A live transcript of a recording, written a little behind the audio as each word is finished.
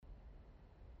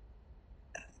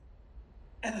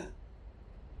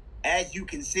As you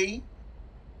can see,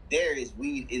 there is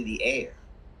weed in the air.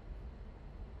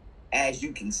 As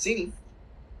you can see,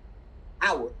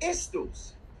 our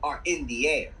istos are in the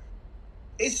air.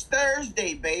 It's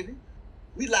Thursday, baby.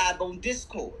 We live on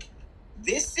Discord.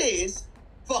 This is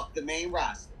Fuck the Main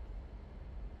Roster.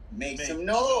 Make some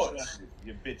noise.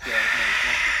 You bitch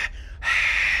ass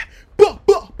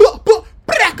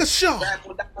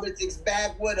Rapper Politics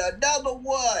back with another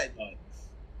one.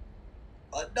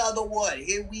 Another one.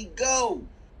 Here we go.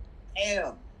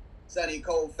 Damn. Sonny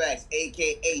Colfax,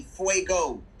 a.k.a.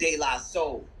 Fuego de la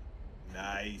Soul.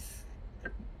 Nice.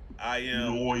 I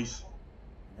am Noise.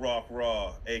 Rock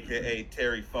Raw, a.k.a.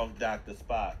 Terry Funk Dr.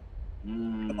 Spot. Oh,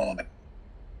 And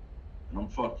I'm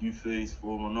Fuck You Face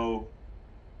 410.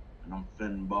 And I'm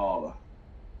Finn Baller.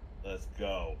 Let's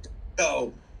go.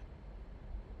 so,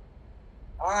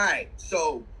 all right.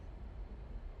 So,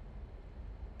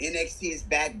 NXT is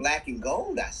back black and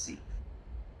gold, I see.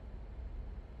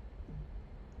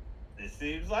 It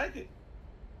seems like it.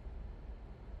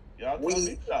 Y'all tell We-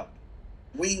 me something.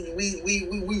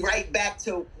 We right back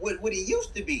to what it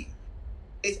used to be.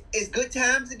 It's good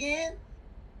times again.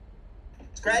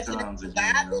 Scratching times the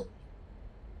again, Bible, yo.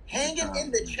 hanging Good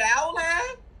in the times. chow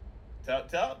line.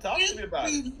 Talk to me about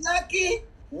it. We lucky.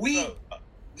 We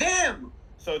them.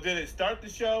 So did it start the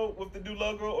show with the new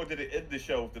logo, or did it end the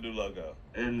show with the new logo?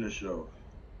 End the show.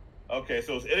 Okay,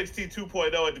 so it's NXT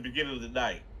 2.0 at the beginning of the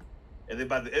night, and then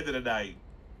by the end of the night,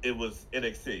 it was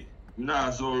NXT.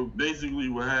 Nah, so basically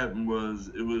what happened was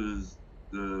it was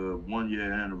the 1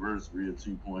 year anniversary of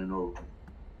 2.0.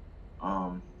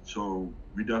 So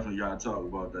we definitely gotta talk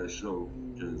about that show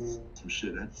because some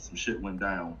shit went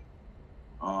down.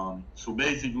 So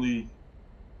basically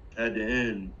at the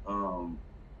end,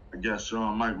 I guess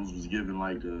Shawn Michaels was giving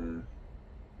like a,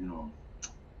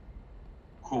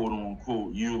 quote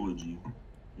unquote eulogy.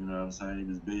 You know what I'm saying? He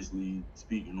was basically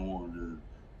speaking on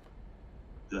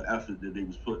the effort that they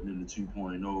was putting into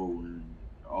 2.0 and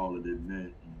all that it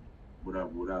meant and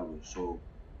whatever. So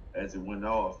as it went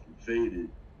off and faded,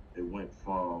 it went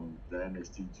from the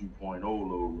NXT 2.0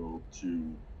 logo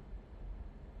to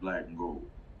black and gold.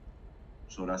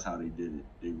 So that's how they did it.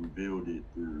 They revealed it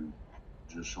through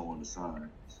just showing the sign.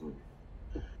 So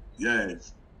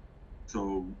yes.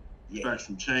 So expect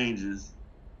some changes.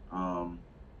 Now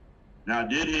I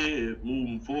did hear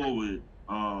moving forward,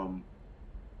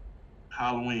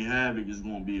 Halloween Havoc is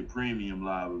going to be a premium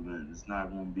live event. It's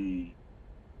not going to be.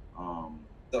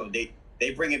 So they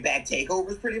bringing back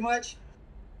takeovers pretty much.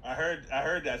 I heard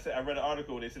that. I read an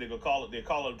article. They said they're gonna call it. They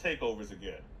call them takeovers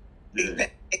again. Yeah.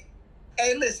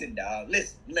 Hey, listen, dog.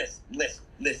 Listen.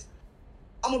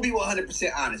 I'm gonna be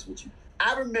 100% honest with you.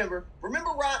 I remember,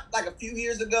 Rock, like a few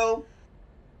years ago,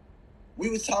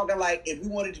 we was talking like if we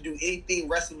wanted to do anything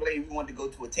wrestling related, we wanted to go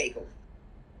to a takeover.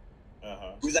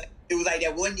 It was like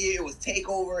that one year. It was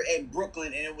Takeover in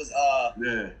Brooklyn, and it was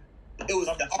it was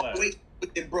the ROH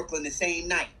in Brooklyn the same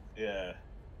night. Yeah.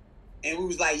 And we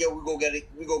was like, yo, we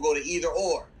gonna go to either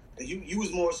or. Cause you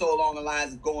was more so along the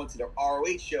lines of going to the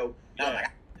ROH show. And I was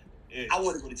like, I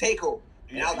want to go to Takeover.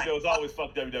 And I was like, it was always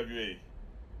fuck WWE.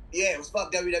 Yeah, it was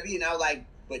fuck WWE, and I was like,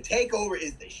 but Takeover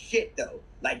is the shit though.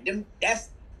 Like them, that's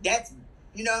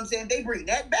you know what I'm saying. They bring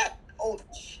that back. Oh,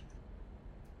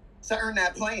 Certain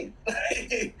not playing.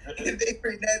 They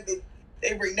bring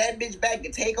that bitch back to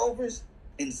takeovers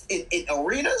in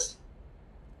arenas.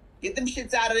 Get them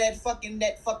shits out of that fucking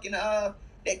that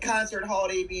concert hall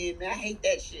they be in, man. I hate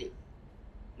that shit.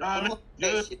 Nah,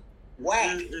 that shit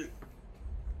whack.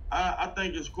 I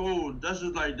think it's cool. That's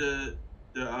just like the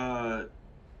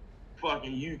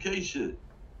fucking UK shit.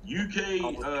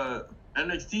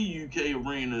 NXT UK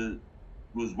arena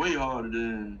was way harder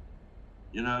than,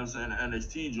 you know what I'm saying, the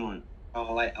NXT joint. I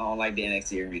don't like the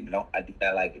NXT arena. I do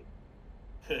not like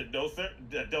it. No sir,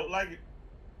 don't like it.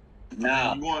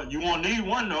 Nah. You want need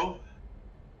one though.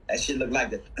 That shit look like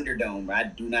the Thunderdome. I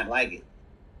do not like it.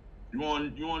 You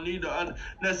want need the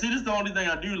now. See, this is the only thing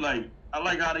I do like. I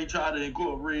like how they try to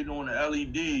incorporate on the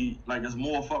LED. Like there's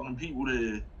more fucking people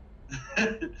there.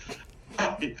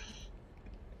 I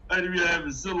be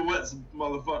having silhouettes of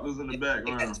motherfuckers in the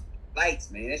background.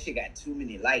 Lights, man. That shit got too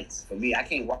many lights for me. I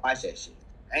can't watch that shit.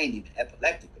 I ain't even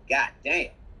epileptic, but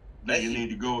goddamn. Think it need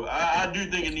to go. I do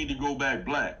think it need to go back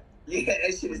black. Yeah,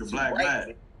 that shit is too black bright.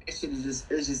 mat. That shit is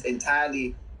just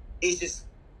entirely. It's just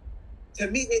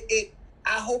to me. It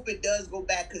I hope it does go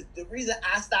back because the reason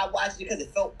I stopped watching it because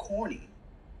it felt corny.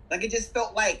 Like it just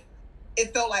felt like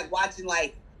watching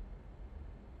like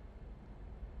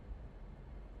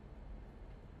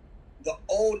the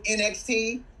old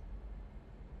NXT,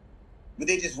 but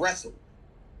they just wrestled.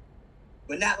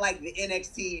 but not like the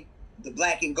NXT, the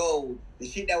black and gold, the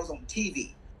shit that was on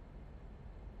TV.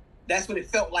 That's what it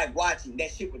felt like watching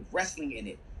that shit with wrestling in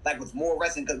it. Like with more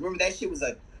wrestling, because remember that shit was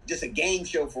just a game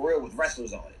show for real with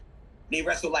wrestlers on it. They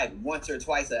wrestled like once or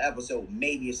twice an episode,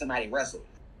 maybe if somebody wrestled,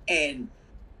 and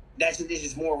that shit is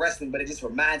just more wrestling. But it just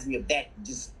reminds me of that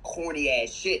just corny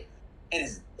ass shit, and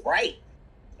it's bright.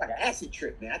 It's like an acid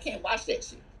trip, man. I can't watch that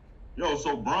shit. Yo,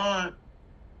 so Braun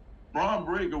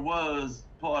Breaker was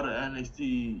part of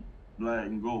NXT Black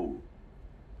and Gold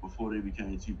before they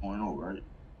became 2.0, right?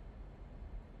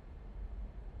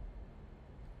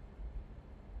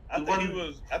 I think he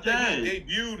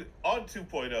debuted on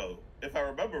 2.0, if I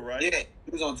remember right. Yeah,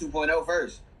 he was on 2.0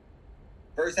 first.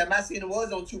 First time I seen him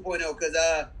was on 2.0 because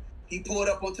he pulled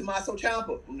up on Tommaso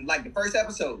Ciampa, like the first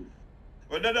episode.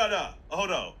 Well, no.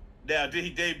 Hold on. Now, did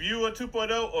he debut on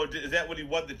 2.0, or is that when he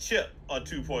won the chip on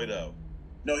 2.0?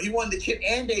 No, he won the chip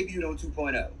and debuted on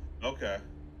 2.0. Okay.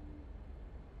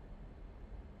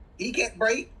 He can't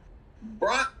break.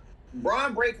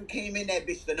 Braun Breaker came in that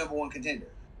bitch the number one contender.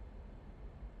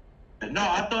 No,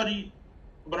 I thought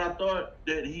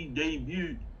that he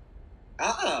debuted.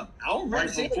 I don't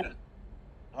remember seeing him.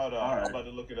 Hold on, right. I'm about to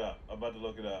look it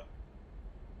up.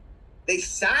 They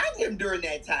signed him during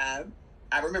that time.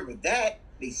 I remember that.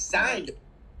 They signed him,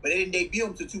 but they didn't debut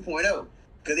him to 2.0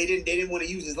 because they didn't want to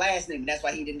use his last name, and that's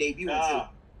why he didn't debut until.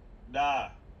 Nah.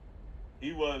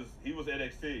 He was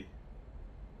NXT.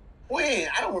 When?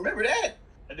 I don't remember that.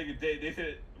 I think they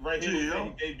said right here he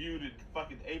debuted in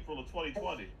fucking April of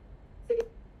 2020.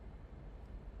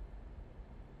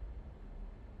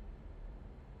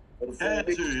 Had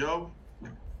to, yo.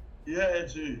 He had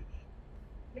to.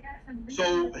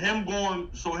 So him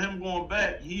going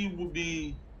back, he would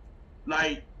be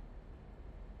like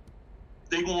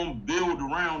they gonna build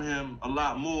around him a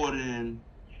lot more than.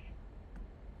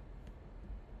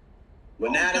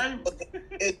 Well, now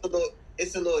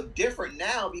it's a little different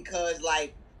now because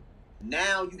like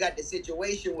now you got the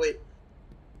situation with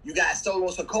you got Solo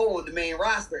Sikoa on the main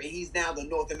roster and he's now the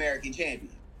North American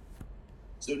champion.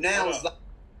 So now it's like,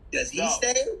 does he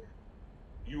stay?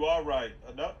 You are right.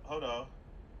 No, hold on.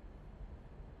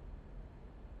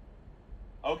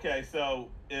 Okay, so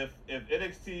if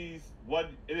NXT's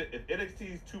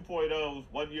 2.0's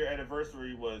 1 year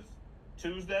anniversary was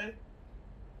Tuesday,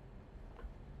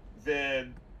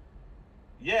 then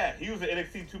yeah, he was an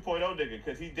NXT 2.0 nigga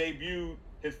because he debuted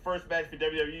his first match for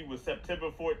WWE was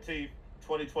September 14th,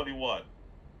 2021.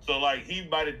 So like he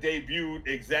might have debuted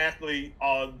exactly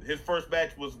on his first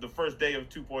match was the first day of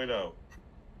 2.0.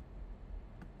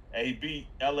 And he beat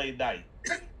LA Knight.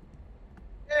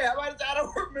 Yeah, I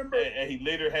don't remember. And he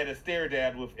later had a stare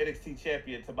down with NXT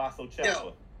champion Tommaso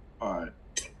Ciampa. All right.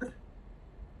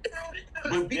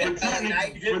 He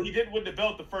didn't win the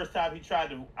belt the first time he tried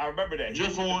to. I remember that. He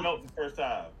didn't win the belt the first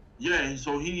time. Yeah,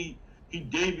 so he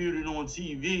debuted on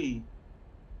TV.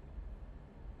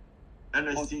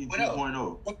 NXT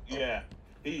 2.0. Yeah,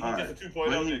 he's All just a 2.0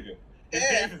 nigga. His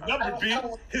Yeah, days is numbered, B.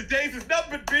 His days is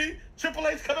numbered, B. Triple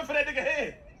H coming for that nigga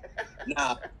head.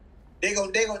 Nah, they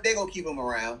gonna keep him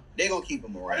around. They gonna keep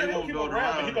him around. They gonna keep him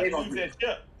around, but he about to lose that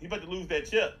chip. He about to lose that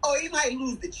chip. Oh, he might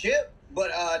lose the chip,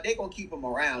 but they gonna keep him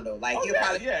around though. Like he'll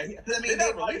probably. Yeah. I mean, They're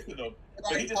not releasing him,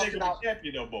 but he just ain't gonna be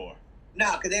champion no more.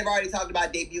 Nah, because they've already talked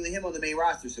about debuting him on the main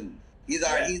roster soon. He's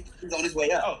already he's on his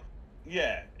way up. Oh,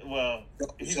 yeah. Well,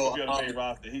 he's gonna be on the main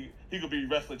roster. He could be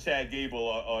wrestling Chad Gable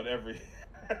on every.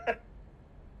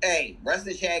 Hey,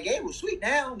 wrestling Chad Gable, sweet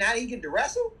now. Now that he get to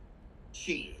wrestle,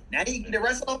 shit. Now that he get to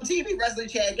wrestle on TV, wrestling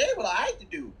Chad Gable, I hate to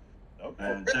do.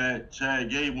 Okay. And Chad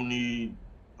Gable need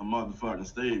a motherfucking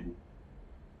stable.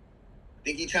 I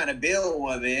think he's trying to build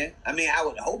one, man. I mean, I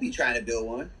would hope he's trying to build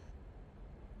one.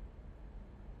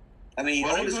 I mean,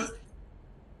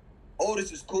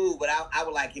 Otis is cool, but I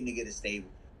would like him to get a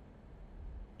stable.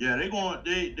 Yeah, they gonna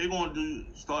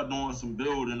start doing some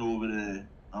building over there.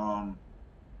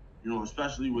 You know,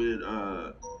 especially with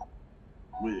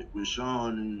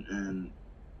Sean and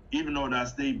even though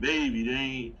that's their baby,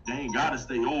 they ain't gotta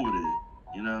stay over there.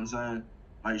 You know what I'm saying?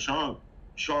 Like Sean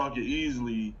could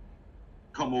easily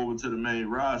come over to the main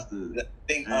roster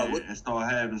and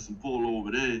start having some pull over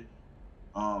there.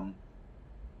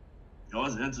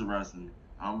 It's interesting.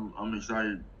 I'm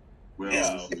excited.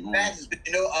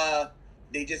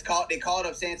 They called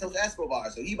up Santos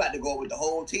Escobar, so he about to go with the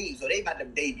whole team. So they about to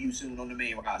debut soon on the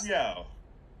main roster. Yo,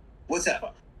 what's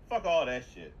up? Fuck all that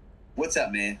shit. What's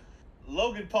up, man?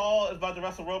 Logan Paul is about to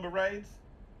wrestle Roman Reigns.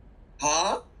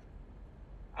 Huh?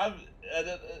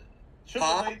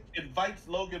 Triple H invites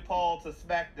Logan Paul to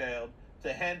SmackDown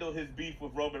to handle his beef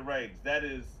with Roman Reigns. That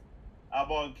is,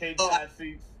 I'm on Cage Side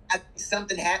Seats. I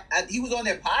something happened. He was on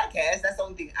their podcast. That's the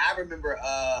only thing I remember.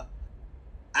 I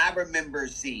remember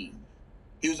seeing.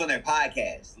 He was on their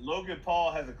podcast. Logan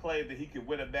Paul has a claim that he could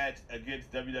win a match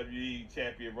against WWE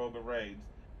champion Roman Reigns.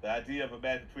 The idea of a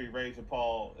match between Reigns and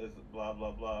Paul is blah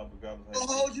blah blah. I'll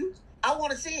hold you. I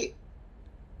want to see it.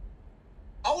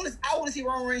 I want to see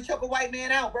Roman Reigns choke a white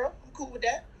man out, bro. I'm cool with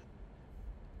that.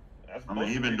 I mean,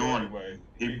 he been doing. Anyway.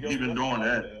 He been doing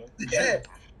that. Yeah,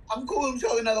 I'm cool with him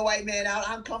choking another white man out.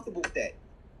 I'm comfortable with that.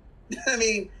 I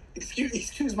mean,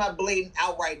 excuse my blatant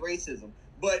outright racism,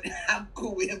 but I'm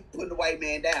cool with him putting the white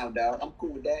man down, dog. I'm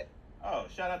cool with that. Oh,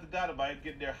 shout out to Dynamite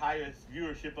getting their highest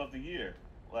viewership of the year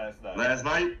last night. Last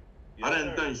night? Yes, I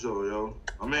didn't sir. think so, yo.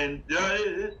 I mean,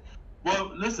 yeah.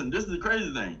 Well, listen, this is the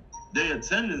crazy thing. Their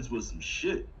attendance was some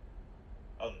shit.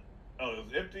 Oh, it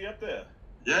was empty up there.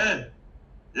 Yeah.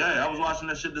 Yeah, I was watching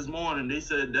that shit this morning. They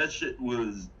said that shit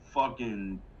was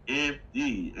fucking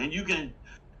empty. And you can,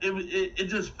 it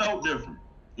just felt different.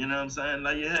 You know what I'm saying?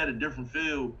 Like, it had a different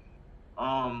feel.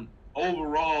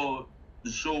 Overall,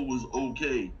 the show was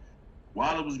okay.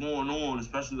 While it was going on,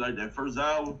 especially like that first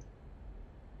hour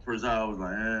was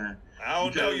like, I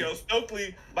don't know, yo.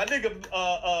 Stokely, my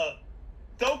nigga,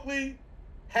 Stokely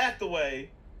Hathaway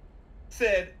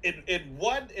said in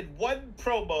one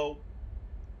promo,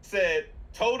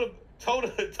 told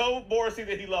Morrissey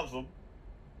that he loves him,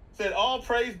 said all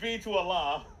praise be to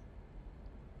Allah,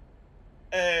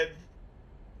 and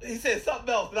he said something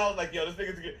else, and I was like, yo, this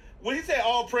nigga's good. When he said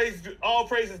all praise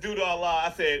is due to Allah,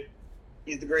 I said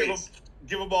he's the greatest.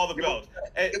 Give him all the belts.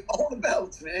 Give him all the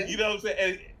belts, man. You know what I'm saying?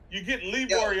 And you get Lee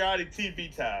Moriarty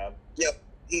TV time. Yep.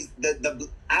 He's the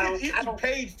I don't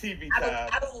Page TV time.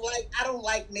 I don't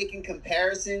like making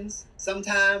comparisons.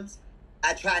 Sometimes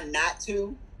I try not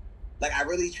to. Like, I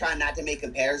really try not to make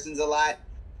comparisons a lot.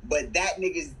 But that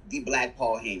nigga's the Black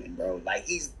Paul Heyman, bro. Like,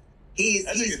 he's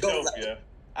dope, yeah.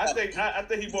 I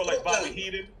think he's more like Bobby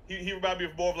Heenan. He reminds me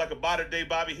of more of like a modern day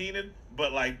Bobby Heenan.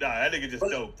 But like, nah, that nigga just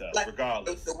dope though. Like,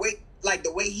 regardless,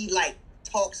 the way he like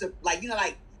talks, like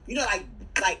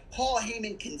Paul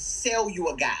Heyman can sell you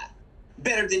a guy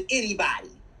better than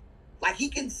anybody. Like, he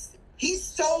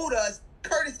sold us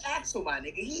Curtis Axel, my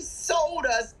nigga. He sold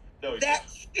us that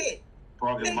shit.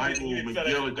 Fucking Michael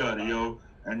McGillicuddy, yo.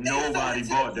 And nobody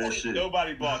bought that shit.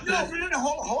 Nobody bought that shit. No,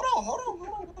 hold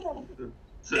on.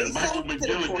 Said Michael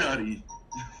McGillicuddy.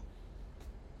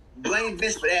 Blame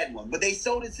Vince for that one. But they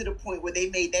sold it to the point where they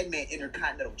made that man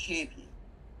Intercontinental Champion.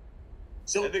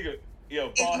 So, that nigga,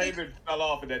 Paul Heyman fell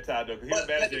off at that time, though, because he was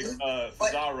managing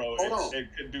Cesaro and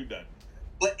couldn't do nothing.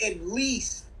 But at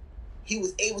least he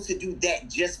was able to do that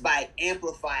just by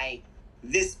amplifying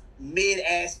this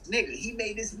mid-ass nigga. He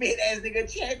made this mid-ass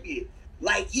nigga champion.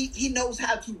 Like, he knows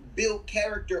how to build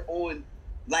character on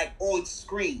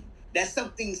screen. That's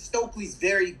something Stokely's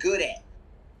very good at.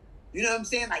 You know what I'm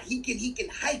saying? Like, he can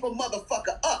hype a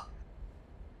motherfucker up.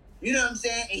 You know what I'm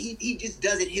saying? And he just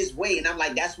does it his way. And I'm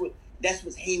like, that's what's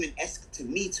Heyman-esque to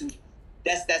me too.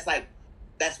 That's why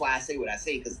I say what I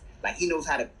say, because like, he knows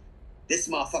how to, this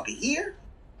motherfucker here.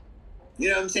 You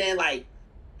know what I'm saying? Like,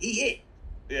 he hit.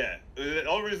 Yeah. The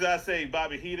only reason I say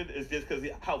Bobby Heenan is just because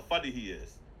how funny he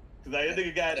is. Because like, that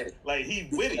nigga got, like, he's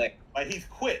witty. Like, he's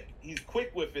quick. He's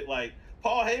quick with it. Like,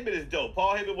 Paul Heyman is dope.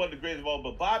 Paul Heyman wasn't the greatest of all,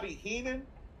 but Bobby Heenan,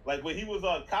 like, when he was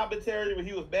on commentary, when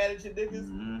he was managing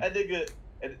niggas, that nigga,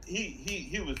 and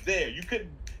he was there. You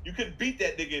couldn't beat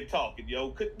that nigga in talking,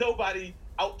 yo. Could nobody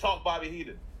out talk Bobby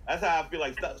Heenan? That's how I feel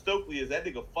like Stokely is. That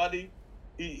nigga funny.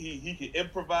 He can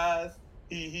improvise.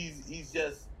 He's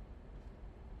just,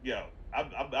 yo.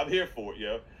 I'm here for it,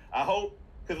 yo. I hope,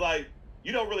 because like,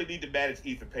 you don't really need to manage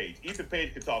Ethan Page. Ethan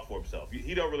Page can talk for himself.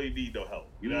 He don't really need no help.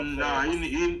 You know what I'm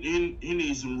saying? He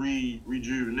needs some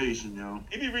rejuvenation, yo.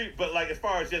 But like, as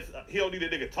far as just, he don't need a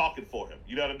nigga talking for him.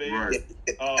 You know what I mean?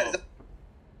 Right.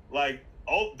 Like,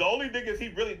 the only niggas he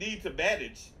really needs to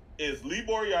manage is Lee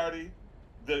Moriarty,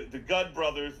 the Gunn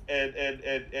brothers,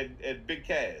 and Big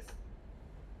Cass.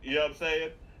 You know what I'm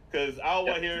saying? Because I don't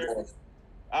want to hear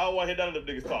none of them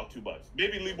niggas talk too much.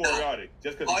 Maybe Lee Moriarty,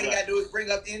 just because. All you gotta do is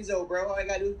bring up Enzo, bro. All you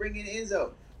gotta do is bring in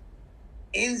Enzo.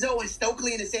 Enzo and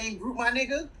Stokely in the same group, my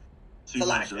nigga. Too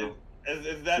much, yo.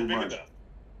 Is that big enough?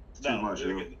 Too much,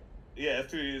 yo. Yeah,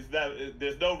 it's too. It's not.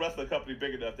 There's no wrestling company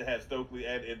big enough to have Stokely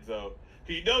and Enzo.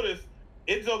 Can you notice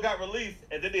Enzo got released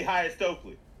and then they hired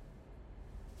Stokely?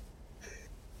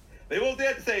 They both there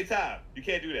at the same time. You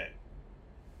can't do that.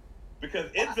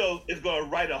 Because Enzo is going to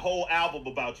write a whole album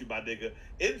about you, my nigga.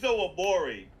 Enzo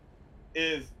Amore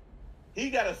he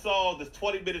got a song that's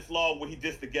 20 minutes long when he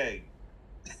dissed the game.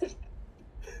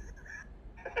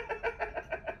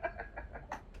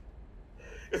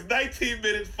 It's 19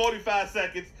 minutes, 45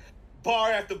 seconds.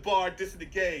 bar after bar dissing the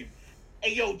game.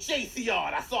 Hey, yo,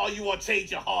 JCR, I saw you on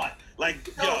Change Your Heart. Like,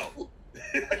 yo.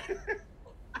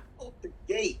 Out the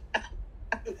gate.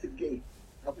 Out the gate.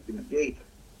 Out the gate.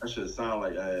 That shit sound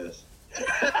like ass.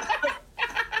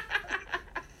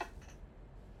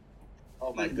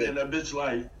 Oh my And goodness. that bitch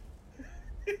like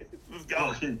Let's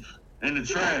go. fucking in the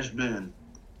trash bin.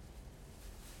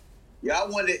 I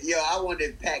wonder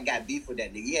if Pat got beef with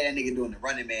that nigga. He had that nigga doing the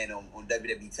Running Man on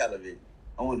WWE television.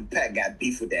 I wonder if Pat got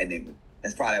beef with that nigga.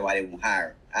 That's probably why they won't hire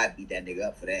him. I'd beat that nigga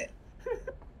up for that.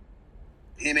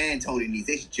 Him and Tony Nese,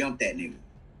 they should jump that nigga.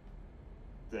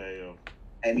 Damn.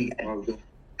 And he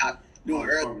doing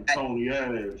early Tony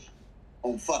ass.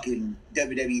 on fucking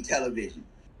WWE television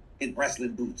in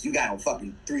wrestling boots. You got on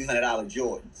fucking $300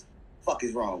 Jordans. Fuck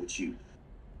is wrong with you?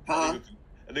 Huh?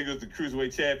 I think it was the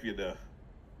Cruiserweight champion, though.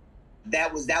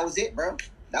 That was it, bro.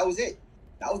 That was it.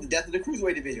 That was the death of the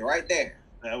Cruiserweight division right there.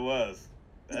 That was.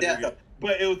 The death of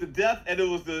But it was the death, and it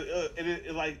was the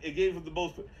it gave him the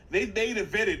most. They main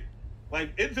evented,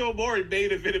 like Enzo Amore main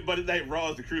evented Monday Night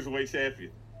Raw as the Cruiserweight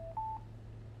champion,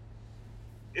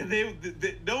 and they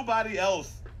nobody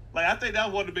else. Like I think that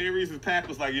was one of the main reasons Pac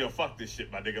was like, "Yo, fuck this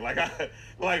shit, my nigga."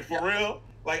 Like for real.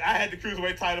 Like I had the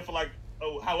Cruiserweight title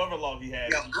for however long he had.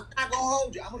 Yo, I'm not gonna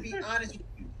hold you. I'm gonna be honest with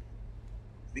you,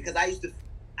 because I used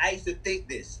to think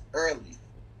this early,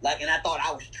 and I thought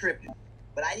I was tripping.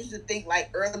 But I used to think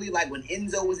early, when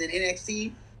Enzo was in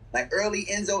NXT, early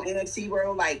Enzo NXT,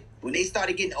 bro, when they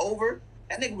started getting over,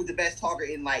 that nigga was the best talker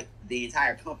in the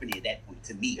entire company at that point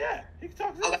to me. Yeah, he can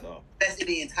talk his ass off. Best in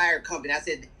the entire company. I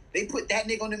said they put that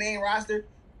nigga on the main roster,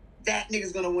 that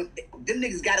nigga's gonna win. Them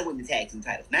niggas gotta win the tag team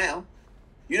titles now.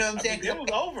 You know what I'm saying? It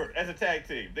was over as a tag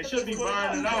team. They should be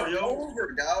burning out, yo.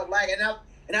 Over, dog.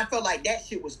 And I felt like that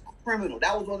shit was criminal.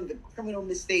 That was one of the criminal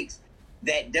mistakes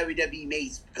that WWE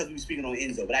made because we were speaking on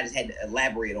Enzo, but I just had to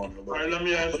elaborate on it a little bit. All right, let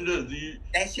me ask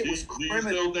you this. Do you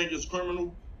still think it's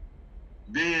criminal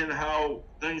being how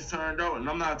things turned out? And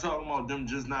I'm not talking about them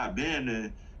just not being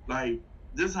there.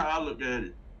 This is how I look at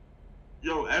it.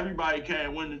 Yo, everybody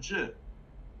can't win the chip.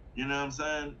 You know what I'm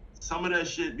saying? Some of that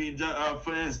shit be done,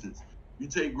 for instance, you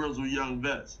take Grizzle Young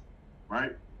Vets,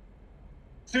 right?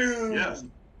 Dude. Yes.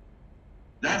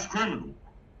 That's criminal.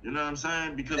 You know what I'm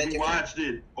saying? Because we watched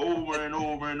it over and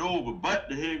over and over. But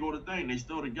here go the thing, they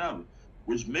still together.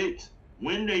 Which makes,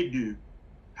 when they do,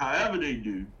 however they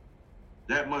do,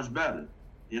 that much better.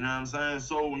 You know what I'm saying?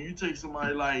 So when you take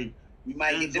somebody like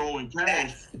Enzo and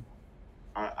Cash,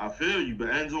 I feel you, but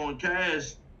Enzo and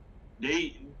Cash,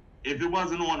 if it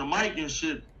wasn't on the mic and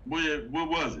shit, where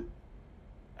was it?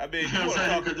 I mean, you know what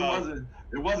I'm saying? Because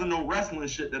it wasn't no wrestling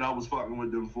shit that I was fucking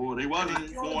with them for. They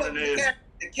wasn't going in there.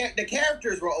 The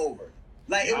characters were over.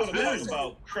 It was more so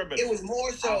about criminal. It was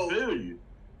more so. I feel you.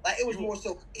 It was more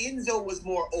so. Enzo was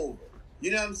more over.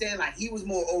 You know what I'm saying? He was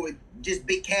more over. Just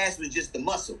Big Cass was just the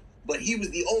muscle, but he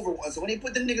was the over one. So when they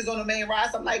put them niggas on the main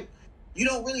roster, I'm like, you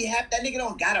don't really have that nigga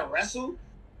don't gotta wrestle.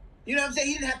 You know what I'm saying?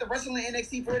 He didn't have to wrestle in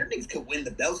NXT for it. Them niggas could win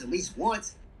the belts at least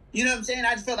once. You know what I'm saying?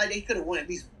 I just felt like they could have won at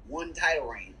least one title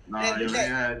reign. Nah, they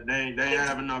ain't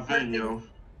have enough in, yo.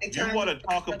 You want to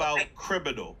talk about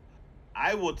criminal?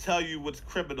 I will tell you what's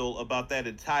criminal about that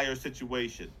entire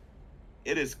situation.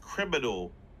 It is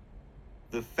criminal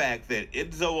the fact that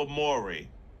Enzo Amore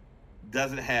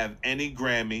doesn't have any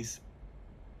Grammys,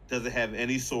 doesn't have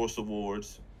any Source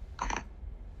Awards,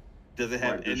 doesn't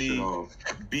have any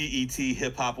BET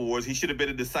Hip Hop Awards. He should have been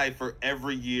in the Cypher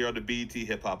every year on the BET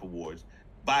Hip Hop Awards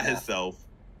by himself.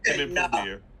 Him and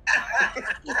Premier.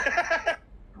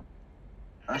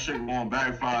 That shit gonna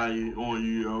backfire on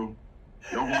you, yo.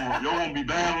 Y'all gonna be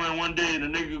battling one day and the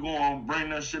nigga gonna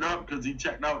bring that shit up because he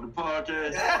checked out the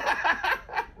podcast.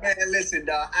 Man, listen,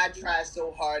 dog. I tried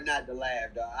so hard not to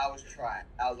laugh, dog. I was trying.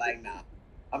 I was like, nah.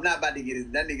 I'm not about to get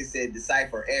it. That nigga said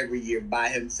Decipher every year by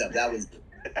himself. That was...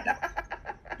 Nah.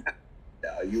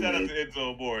 Shout out to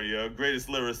Enzo Amore, yo. Greatest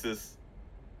lyricist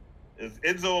is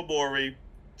Enzo Amore,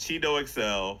 Chino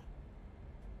Excel.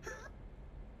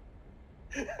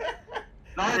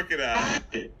 Work it out.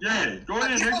 Yeah, go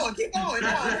ahead, nigga. Keep going.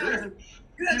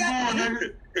 Keep going,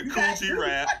 nigga. Coochie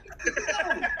rap.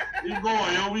 Keep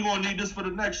going, yo. We gonna need this for the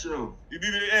next show. You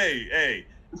need it. Hey.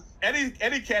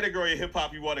 Any category of hip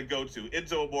hop you want to go to,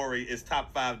 Enzo Amore is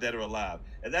top 5 dead or alive,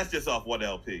 and that's just off one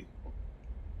LP.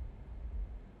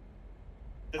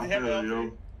 Does he have an LP?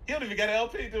 Yo. He don't even got an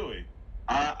LP, do he?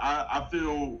 I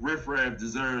feel Riff Raff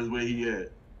deserves where he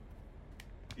at.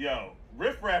 Yo,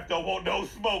 Riff Raff don't want no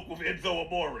smoke with Enzo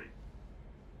Amore.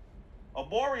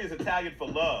 Amore is Italian for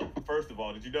love, first of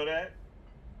all. Did you know that?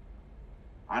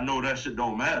 I know that shit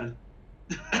don't matter.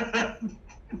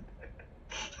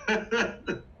 I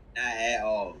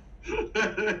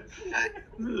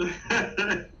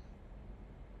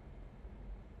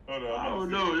Hold on. I don't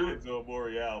know, yo. Enzo Amore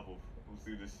album. We'll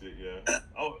see this shit, yeah.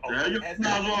 Yeah, you might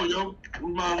as well, yo.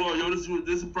 We might as well, yo.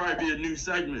 This would probably be a new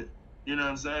segment. You know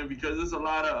what I'm saying? Because there's a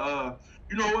lot of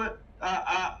you know what?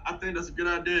 I think that's a good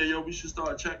idea, yo. We should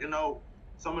start checking out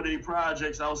some of these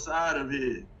projects outside of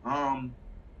here.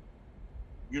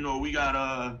 You know, we got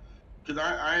cause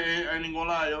I ain't gonna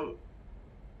lie, yo.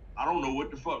 I don't know what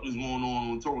the fuck is going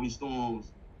on with Tony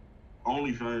Storm's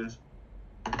OnlyFans.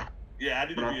 Yeah, I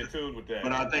need to be in tune with that.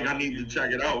 But I think I need to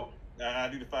check it out. I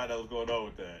need to find out what's going on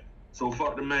with that. So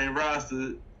fuck the main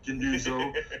roster can do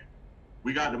so.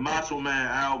 We got the Macho Man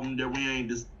album that we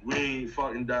ain't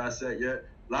fucking dissect yet.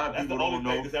 A lot of That's people the only don't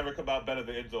know. thing that's ever come out better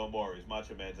than Enzo Amore's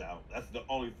Macho Man's album. That's the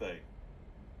only thing.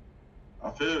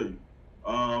 I feel you.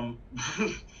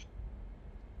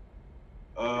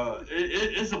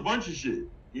 It's a bunch of shit.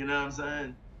 You know what I'm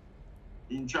saying?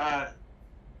 You can try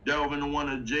delve into one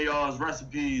of JR's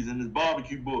recipes in his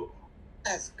barbecue book.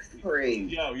 That's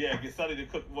crazy. Yo, yeah, get Sonny to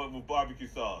cook one with barbecue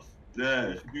sauce. Yeah.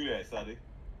 You should do that, Sonny.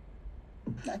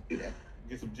 Not do that.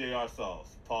 Get some JR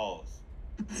sauce. Pause.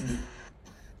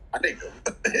 I think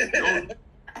Yo,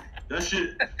 that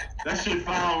shit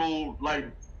followed, like,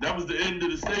 that was the end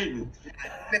of the statement.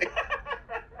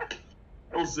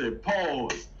 Don't say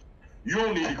pause. You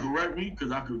don't need to correct me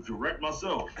because I could correct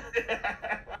myself.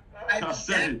 I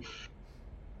said it.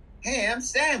 Ham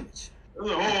sandwich.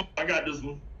 I got this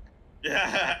one.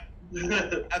 Yeah.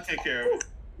 I'll take care of it.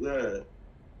 Yeah.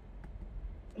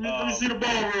 Let me see the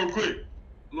ball real quick.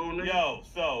 Little nigga. Yo,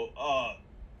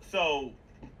 so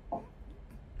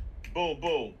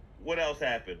boom. What else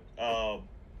happened? Solo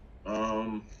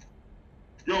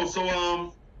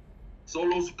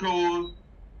Sikoa,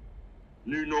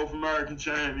 new North American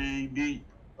champion, he beat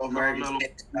Bloodline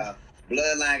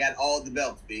got all the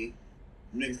belts, B.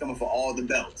 Niggas coming for all the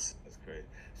belts. That's crazy.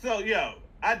 So, yo,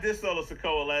 I did Solo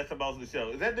Sikoa last time I was on the show.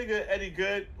 Is that nigga any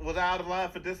good? Was I out of line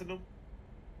for dissing him?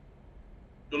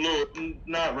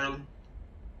 Not really.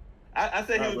 I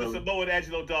said he was really. the Samoan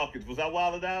Angelo Dawkins. Was I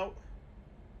wilding out?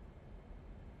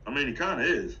 I mean, he kind of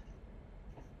is.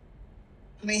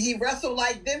 I mean, he wrestled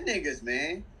like them niggas,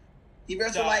 man. He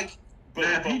wrestled like...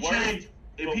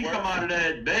 If he come out of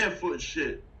that barefoot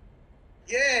shit.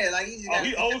 Yeah, like he's...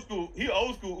 he old school. He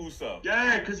old school Uso.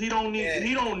 Yeah, because he don't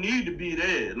need to be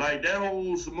there. Like, that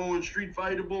whole Samoan Street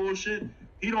Fighter bullshit,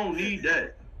 he don't need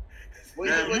that.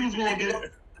 If he was going to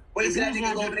get... What is that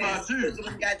nigga over there?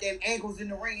 Some goddamn ankles in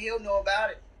the ring. He'll know about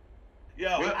it. Yo,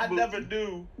 I never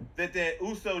knew that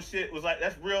Uso shit was like,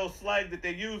 that's real slang that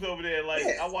they use over there. Like,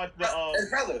 I watched the that's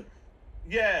brother.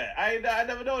 Yeah, I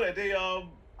never know that. They I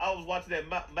was watching that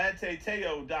Manti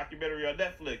Te'o documentary on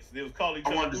Netflix. It was called each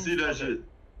other. I wanted to see that shit.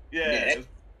 Yeah,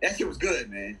 that shit was good,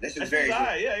 man. That shit was very good.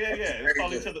 Yeah. It was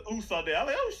called each other Uso on there. I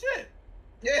was like, oh shit.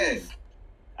 Yeah.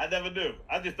 I never knew.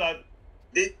 I just thought.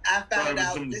 I found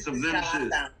out. Some this is shit. how I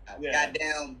found out. Yeah.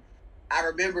 Goddamn. I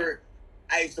remember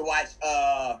I used to watch.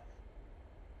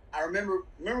 I remember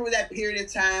that period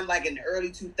of time, like in the early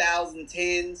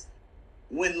 2010s,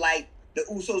 when like the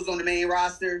Usos on the main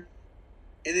roster,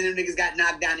 and then them niggas got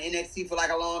knocked down to NXT for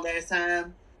like a long ass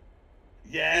time.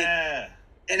 Yeah.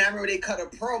 And I remember they cut a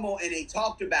promo and they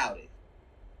talked about it,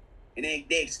 and they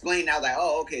explained. I was like,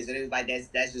 oh, okay. So it was like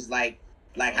that's just like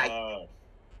how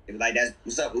it was like that's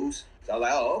what's up, Us. So I was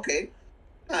like, oh, okay.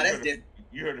 Oh, that's different.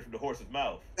 You heard it from the horse's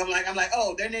mouth. I'm like,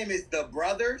 oh, their name is the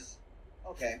Brothers.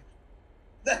 Okay.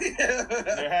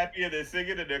 They're happy and they're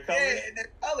singing and they're colored. Yeah, and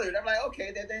they're colored. I'm like,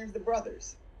 okay, their name's the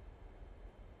Brothers.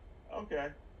 Okay.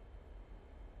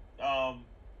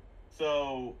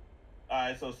 So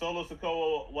Solo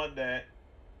Sikoa won that.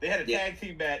 They had a tag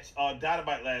team match on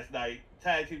Dynamite last night.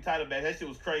 Tag team title match. That shit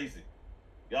was crazy.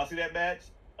 Y'all see that match?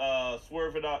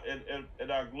 Swerve in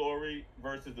our glory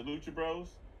versus the Lucha Bros.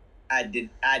 I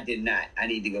did not. I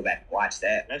need to go back and watch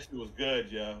that. That shit was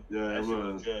good, yo. Yeah, it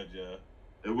was good, yo.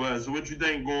 It was. So what you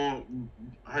think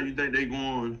how you think they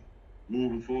going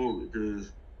moving forward?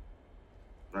 Because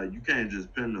like you can't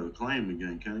just pin the Acclaim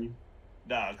again, can you?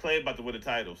 Nah, Acclaim about to win the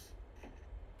titles.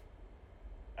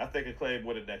 I think Acclaim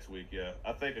winning next week, yeah.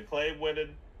 I think Acclaim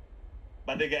winning.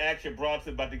 My nigga Action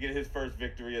Bronson about to get his first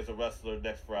victory as a wrestler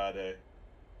next Friday.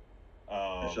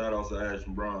 And shout out to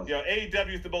Action Bronson. Yo,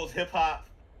 AEW is the most hip hop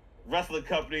wrestling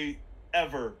company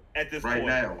ever at this point.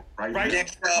 Right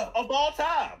now. Of all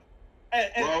time.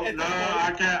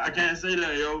 I can't say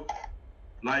that, yo.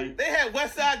 Like they had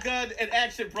Westside Gunn and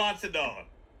Action Bronson on.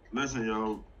 Listen,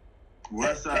 yo,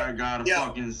 Westside got a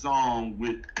fucking song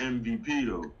with MVP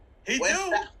though. He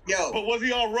do, but was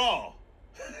he on Raw?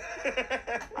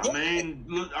 I mean,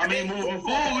 moving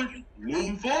forward,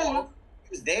 he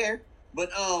was there. But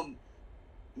what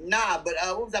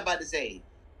was I about to say?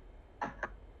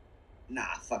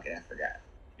 Nah, fuck it, I forgot.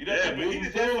 You know, Yeah, but he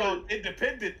did that song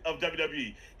independent of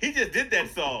WWE. He just did that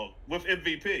song with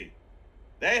MVP.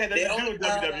 They had nothing to do with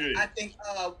WWE. I think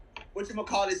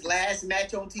whatchamacallit's last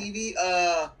match on TV,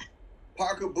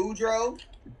 Parker Boudreaux,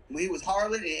 when he was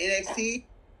Harlan in NXT,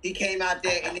 he came out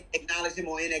there and they acknowledged him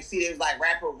on NXT. They was like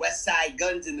rapper West Side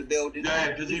Guns in the building.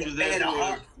 Yeah, because he was there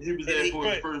for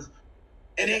his first.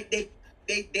 And they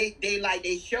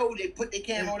showed, they put the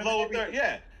camera on him.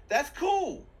 Yeah, that's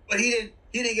cool. But he didn't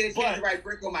get a chance to write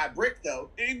brick on my brick though.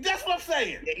 That's what I'm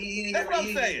saying. Yeah, he didn't that's what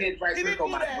I'm saying. He didn't do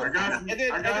that. And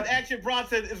then Action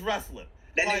Bronson is wrestling.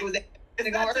 That like, nigga was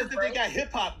it's not just that they got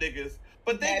hip hop niggas,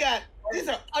 but these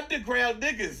are underground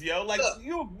niggas, yo. Like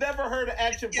you've never heard of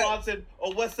Action Bronson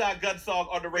or West Side Gun song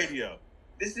on the radio.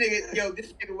 This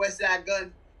nigga West Side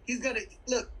Gun, this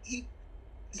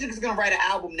nigga's gonna write an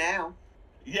album now.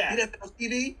 Yeah. He doesn't on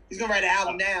TV. He's gonna write an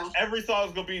album now. Every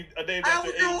song's gonna be named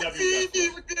after AEW. I was on TV,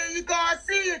 but then you gonna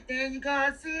see it. Then you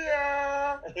gonna see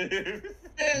it.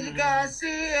 Then you gonna see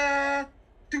it.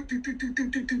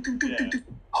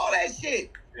 All that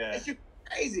shit. Yeah. That shit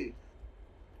crazy.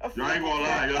 Yo, I ain't gonna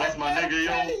lie, yo. That's my nigga,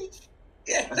 yo.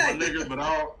 Yeah, that's my nigga, but I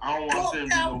don't want to see him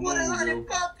do no move, yo.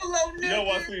 You don't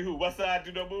want to see who? West Side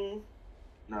do no move?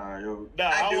 Nah, yo. Nah,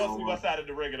 I don't want to see West Side in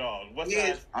the ring at all. West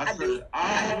Side.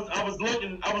 I was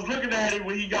looking at it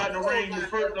when he got in the ring the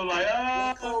first. I'm like,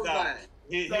 nah,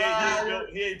 he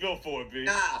ain't built for it, B.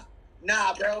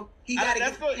 Nah, bro. He's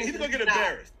gonna get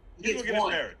embarrassed. He's gonna get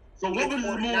embarrassed. So what would his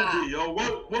move be, yo?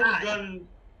 What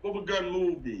would Gunn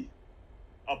move be?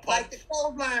 A punch. Like the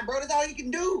clothesline, bro. That's all he can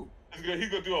do. He's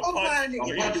gonna do a punch. A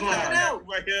punchline.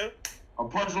 Right here. A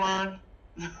punchline.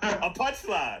 A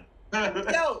punchline.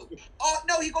 Yo,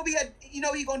 no, he gonna be he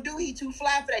gonna do. He too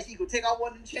fly for that. He gonna take out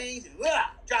one of the chains and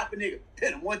drop a nigga,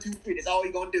 pin him 1, 2, 3. That's all he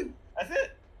gonna do. That's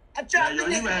it. I dropped the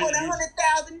nigga for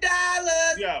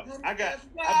 $100,000. Yo, I bet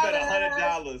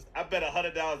 $100. I bet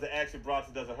 $100 that Action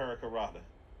Bronson does a Hurricane Rana.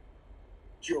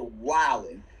 You're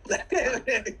wildin'.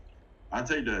 I'll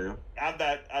take that, yo.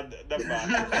 Never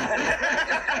mind.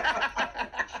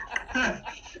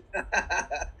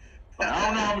 I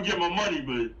don't know how I'm gonna get my money,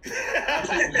 but I'll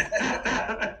take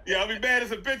that. Yeah, I'll be mad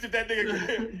as a bitch if that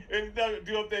nigga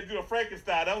do up there do a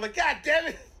Frankenstein. I'm like, God damn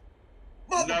it!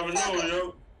 You never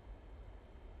know,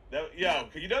 yo. Yo,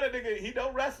 cause you know that nigga, he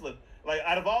know wrestling. Like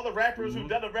out of all the rappers who've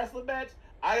done a wrestling match,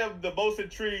 I am the most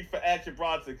intrigued for Action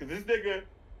Bronson because this nigga,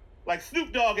 like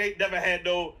Snoop Dogg, ain't never had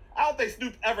no. I don't think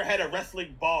Snoop ever had a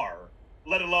wrestling bar,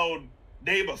 let alone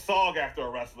name a song after a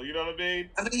wrestler. You know what I mean?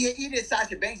 I mean, he did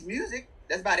Sasha Banks music.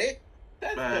 That's about it.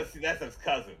 That's his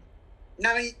cousin.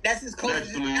 No, I mean that's his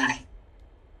closest guy.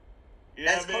 You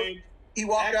know what I mean? He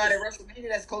walked out at WrestleMania.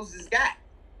 That's closest guy.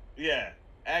 Yeah,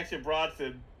 Action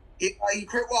Bronson. He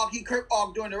crip walked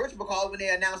during the Richmond call when they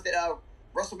announced that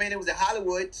WrestleMania was in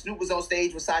Hollywood. Snoop was on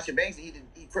stage with Sasha Banks, and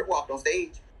he crip walked on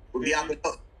stage with Bianca.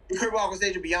 He crip walked on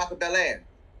stage with Bianca Belair.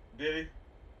 Did he?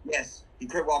 Yes, he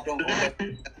crip walked on. Well, that's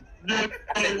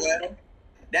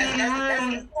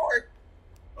his story.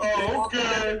 Oh,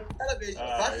 okay. Television.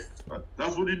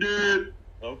 That's what he did.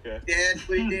 Okay. Yeah, that's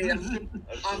what he did.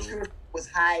 I'm sure it was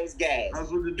high as gas. That's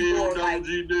what the deal Double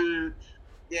G did.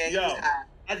 Yeah, he was high.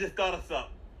 I just thought of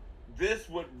something. This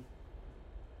would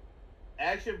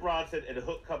Action Bronson and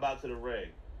Hook come out to the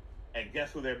ring, and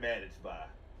guess who they're managed by?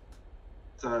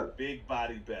 Big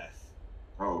Body Best.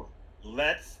 Oh.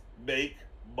 Let's make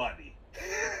money.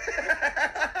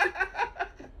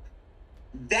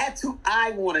 That's who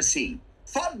I want to see.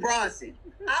 Fuck Bronson.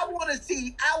 I want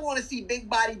to see Big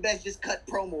Body Best just cut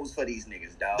promos for these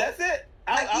niggas, dog. That's it.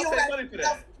 I'll take money for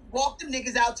that. Walk them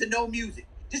niggas out to no music.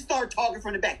 Just start talking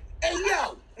from the back. Hey,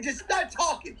 yo! And just start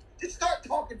talking. Just start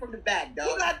talking from the back, dog.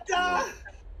 You got done.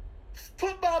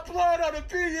 Put my blood on a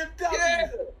BMW.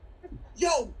 Yeah.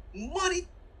 Yo, money.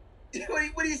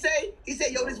 What do you say? He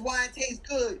said, yo, this wine tastes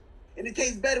good. And it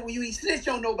tastes better when you ain't snitch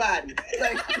on nobody.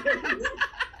 Like,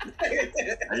 hey,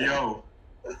 yo,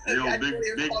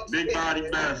 big Body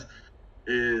Best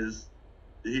is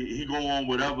he go on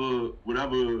whatever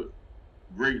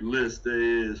great list there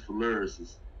is for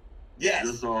lyricists. Yes.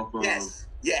 Just off of, yes.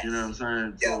 You know what I'm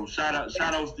saying? Yo. So shout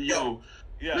outs to yo.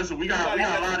 Yeah. Listen, we got a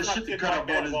lot of shit to cut up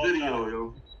on this video,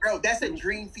 yo. Bro, that's a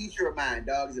dream feature of mine,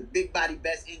 dog. It's a Big Body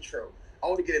Best intro. I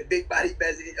want to get a Big Body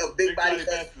Best, Big Body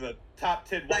Best is a top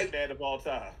 10 white man of all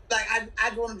time. Like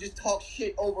I want to just talk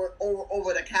shit over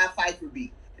the Kai Pfeiffer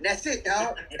beat, and that's it,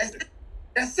 dog.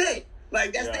 That's it.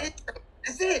 Like that's the intro.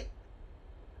 That's it.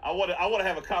 I want to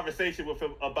have a conversation with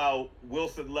him about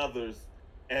Wilson Leathers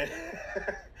and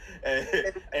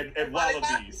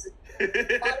Wallabies.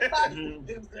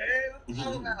 Let's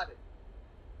talk about it.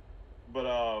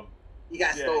 But He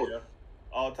got stolen. Yeah.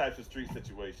 All types of street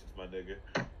situations, my nigga.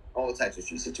 All types of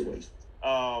street situations.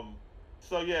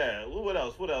 So yeah, what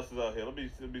else? What else is out here? Let me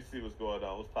see what's going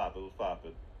on. What's popping?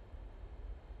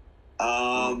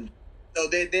 So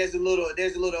there's a little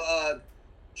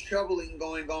troubling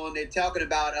going on. They're talking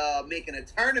about making a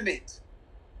tournament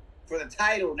for the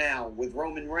title now with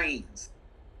Roman Reigns.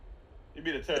 You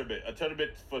mean a tournament? A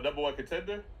tournament for number one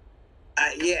contender?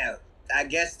 Yeah, I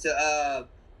guess to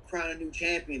crown a new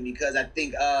champion, because I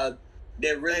think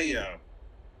they're really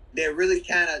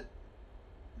kind of,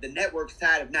 the network's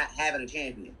tired of not having a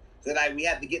champion. So like we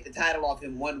have to get the title off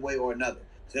him one way or another.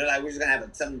 So they're like, we're just gonna have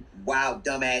some wild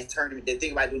dumbass tournament. They're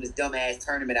thinking about doing this dumbass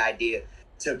tournament idea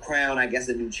to crown, I guess,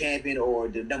 a new champion or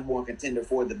the number one contender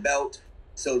for the belt,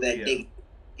 so that they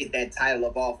get that title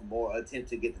up off him, or attempt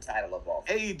to get the title up off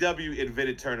him. AEW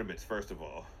invented tournaments, first of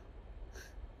all.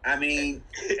 I mean,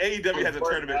 AEW has a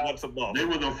tournament once a month. They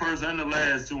were the first and the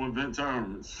last to invent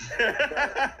tournaments.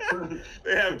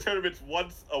 They have tournaments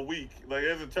once a week. Like,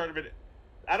 there's a tournament.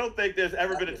 I don't think there's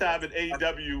ever been a time in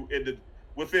AEW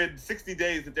within 60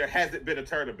 days that there hasn't been a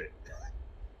tournament.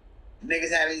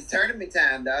 Niggas having his tournament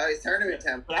time, dog. It's tournament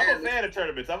time. But I'm a fan of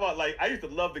tournaments. I used to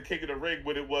love the King of the Ring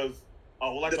when it was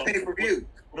the pay-per-view.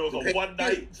 When it was a one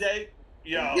night, Jay.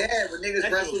 Yeah, when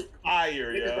niggas wrestled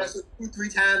fire, niggas wrestled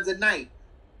 2-3 times a night.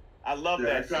 I love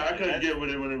that. I couldn't get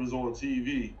with it when it was on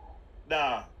TV.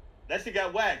 Nah, that shit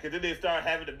got whacked, because then they started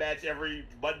having a match every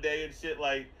Monday and shit.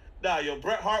 Like, nah,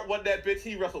 Bret Hart won that bitch.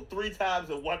 He wrestled 3 times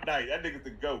in one night. That nigga's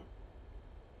the GOAT.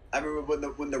 I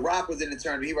remember when the Rock was in the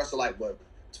tournament, he wrestled like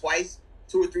twice,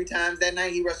 2 or 3 times that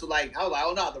night. He wrestled I was like,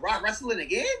 oh no, the Rock wrestling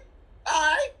again? All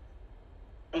right.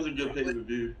 That was a good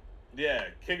pay-per-view. Yeah,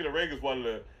 King of the Ring is one of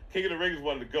the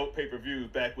GOAT pay-per-views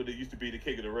back when it used to be the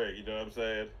King of the Ring. You know what I'm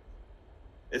saying?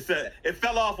 It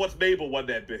fell off once Mabel won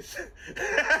that bitch.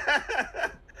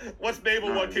 Once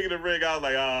Mabel won King of the Ring, I was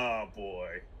like, oh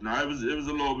boy. No, it was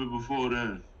a little bit before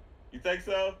then. You think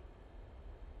so?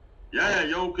 Yeah,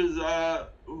 cause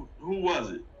who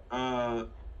was it?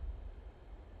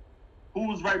 Who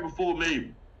was right before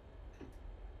Mabel?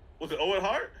 Was it Owen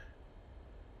Hart?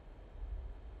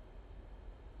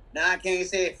 Nah, I can't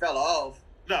say it fell off.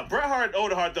 Nah, Bret Hart and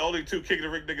Owen Hart, the only 2 King of the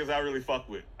Ring niggas I really fuck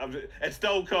with. And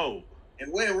Stone Cold.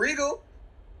 And William Regal.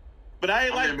 But I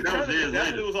ain't like the tournament.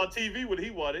 That's when it was on TV when he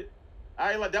won it.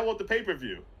 I ain't like that. Was the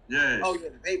pay-per-view. Yeah. Oh yeah,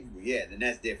 the pay-per-view. Yeah, then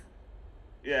that's different.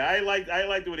 Yeah, I ain't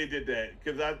liked when they did that,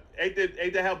 because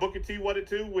ain't that how Booker T won it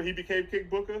too when he became King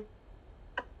Booker?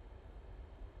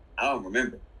 I don't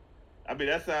remember. I mean,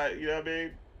 that's how, you know what I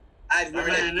mean. I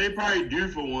mean, they probably due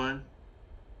for one.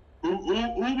 Who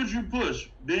would you push?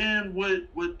 Then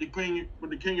what the King of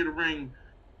the Ring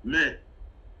met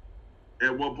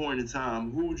at what point in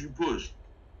time? Who would you push?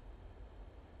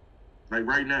 Like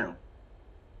right now?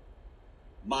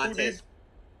 Montez.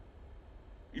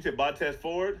 You said Montez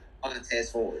Ford? Montez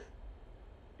Ford.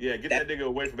 Yeah, get that nigga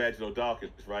away from Angelo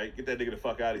Dawkins, right? Get that nigga the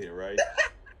fuck out of here, right?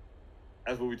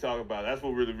 That's what we talk about. That's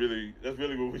what that's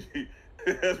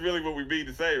really what we mean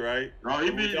to say, right? No,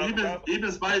 he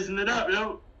been spicing it up,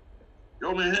 yo.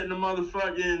 Yo, man, hitting the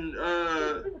motherfucking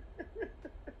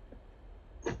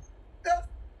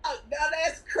Now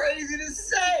that's crazy to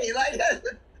say. Like, get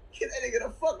that nigga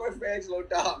the fuck away from Angelo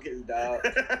Dawkins, dog.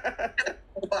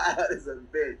 Wow, that's a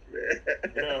bitch, man.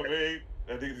 You know what I mean?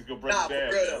 I think he's gonna break it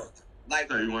down. For real. Like,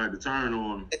 so you wanted to turn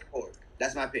on him.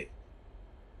 That's my pick.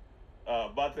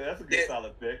 But that's a good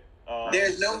solid pick.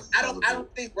 There's no, I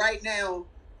don't think right now,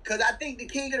 because I think the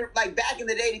King of the, like back in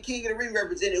the day, the King of the Ring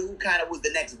represented who kind of was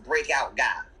the next breakout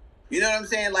guy. You know what I'm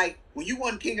saying? Like when you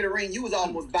won King of the Ring, you was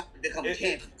almost about to become a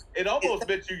champion. It almost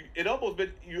meant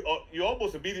you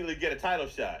almost immediately get a title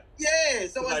shot. Yeah,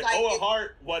 so it's like Owen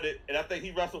Hart won it, and I think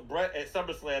he wrestled Bret at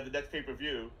SummerSlam, the next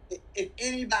pay-per-view. If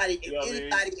anybody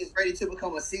is ready to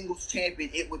become a singles champion,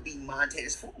 it would be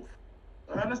Montez Ford.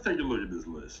 Let's take a look at this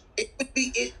list. It would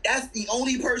be that's the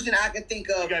only person I can think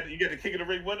of. You got the King of the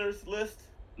Ring winners list?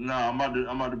 No, I'm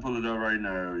about to pull it up right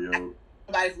now, yo.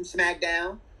 Somebody from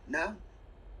SmackDown? No.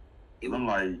 I'm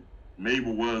like,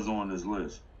 Mabel was on this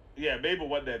list. Yeah, Mabel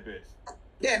won that bitch.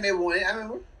 Yeah, Mabel won it. I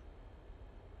remember.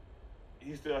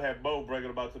 He still had Mo bringing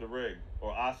him out to the ring,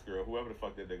 or Oscar, or whoever the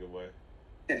fuck that nigga was.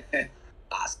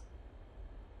 Oscar.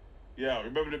 Yeah,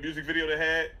 remember the music video they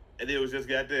had, and it was just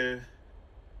got there.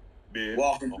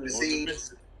 Walking through the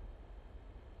scenes.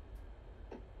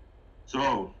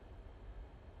 So,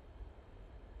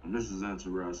 and this is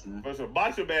interesting. First of all,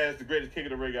 Macho Man is the greatest King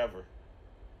of the Ring ever.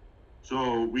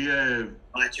 So we have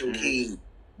Macho King.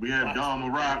 We have Don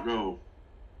Morocco.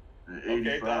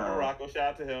 Okay, Don Morocco,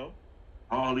 shout out to him.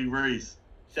 Harley Race.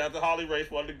 Shout out to Harley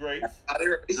Race, one of the greats.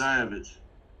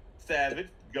 Savage.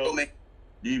 Goat.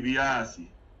 DiBiase.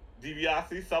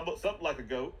 DiBiase, something like a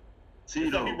goat.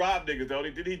 Tito. He robbed niggas, though.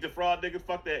 Did he defraud niggas?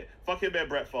 Fuck that. Fuck him and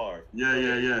Brett Favre.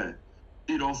 Yeah.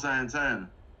 Tito Santana.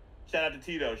 Shout out to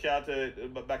Tito. Shout out to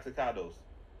Mexicanos.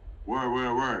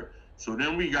 Word. So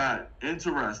then we got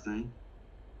interesting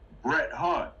Bret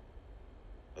Hart.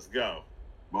 Let's go.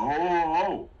 But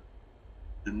hold.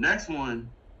 The next one,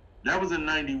 that was in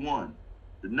 91.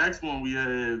 The next one we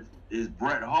have is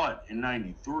Bret Hart in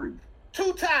 93.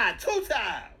 Two-time.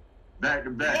 Back to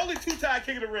back. The only two-time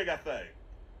king of the ring, I think.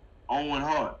 Owen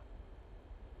Hart.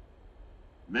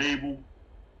 Mabel.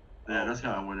 Yeah, that's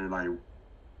kind of when it like,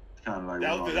 that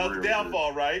was the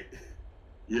downfall, right?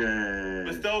 Yeah.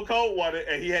 But Stone Cold won it,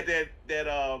 and he had that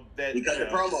He cut the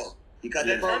promo.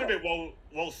 That tournament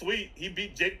won't sweet. He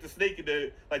beat Jake the Snake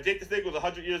Jake the Snake was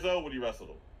 100 years old when he wrestled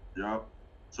him. Yep.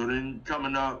 So then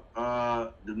coming up,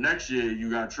 the next year you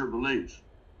got Triple H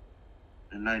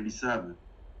in 97.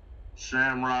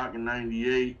 Shamrock in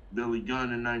 98, Billy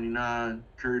Gunn in 99,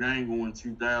 Kurt Angle in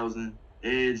 2000,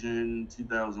 Edge in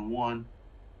 2001,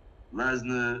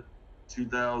 Lesnar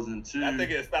 2002. I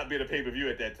think it stopped being a pay-per-view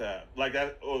at that time. Like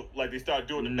they started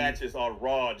doing the matches on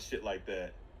Raw and shit like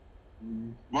that.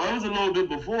 Well, it was a little bit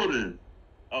before then.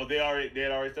 Oh, they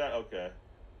had already started? Okay.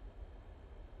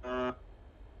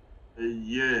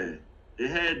 Yeah. It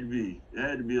had to be. It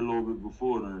had to be a little bit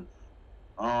before then.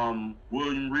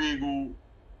 William Regal.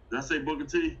 Did I say Booker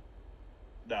T?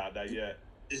 Nah, not yet.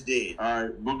 Just did. All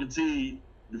right. Booker T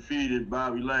defeated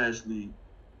Bobby Lashley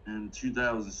in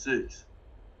 2006.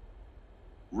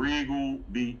 Regal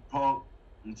beat Punk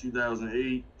in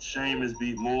 2008. Sheamus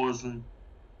beat Morrison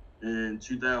in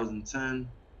 2010.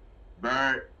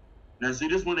 Barrett. Now, see,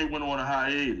 this one they went on a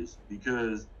hiatus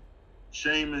because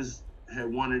Sheamus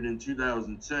had won it in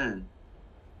 2010,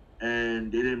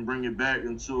 and they didn't bring it back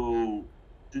until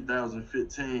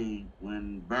 2015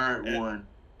 when Barrett won.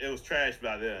 It was trashed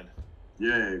by then.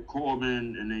 Yeah,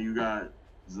 Corbin, and then you got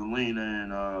Zelina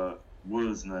and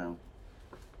Woods now.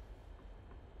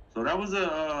 So that was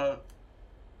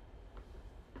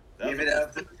give it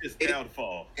up. His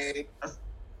downfall. That's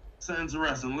an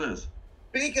interesting list.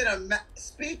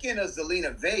 Speaking of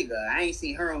Zelina Vega, I ain't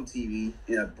seen her on TV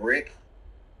in a brick.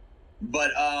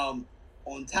 But on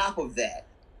top of that,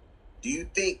 do you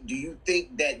think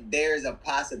that there's a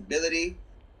possibility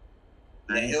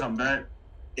that he'll come back?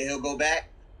 That he'll go back?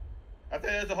 I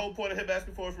think that's the whole point of him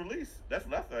asking for his release. That's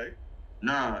what I think.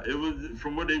 Nah, it was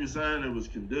from what they were saying. It was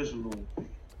conditional.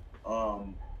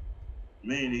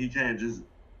 Meaning he can't just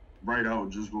right out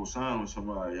just go sign with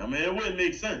somebody. I mean, it wouldn't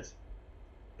make sense.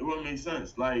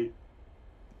 Like,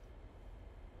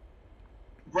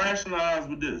 rationalize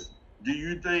with this. Do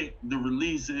you think the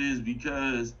release is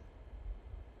because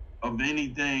of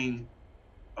anything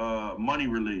money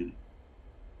related?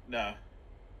 Nah.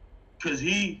 Because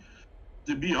he,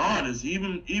 to be honest,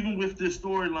 even with this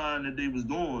storyline that they was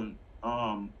doing,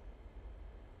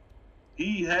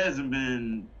 he hasn't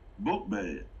been booked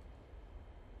bad.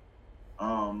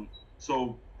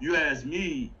 So you ask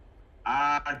me,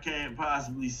 I can't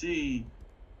possibly see,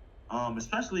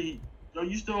 especially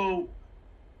he still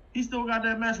got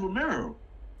that match with Miro.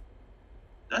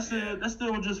 That's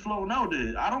still just floating out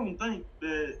there. I don't think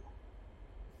that.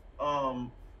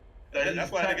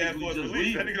 That's why they got for his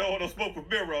release. That nigga don't want no smoke with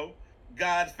Miro,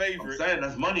 God's favorite. I'm saying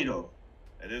that's money though.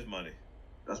 It is money.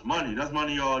 That's money. That's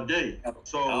money all day.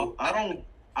 So I don't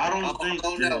think.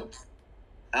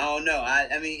 I don't know.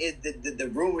 I mean, the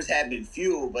rumors have been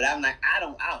fueled, but I'm like, I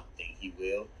don't think he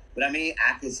will. But I mean,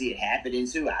 I can see it happening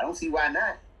too. I don't see why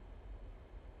not.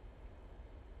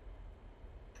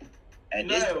 You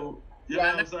know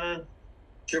what I'm saying?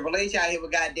 Triple H out here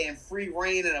with goddamn free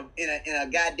reign in a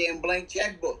goddamn blank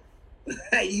checkbook.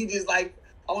 You just like,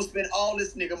 I'm gonna spend all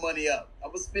this nigga money up.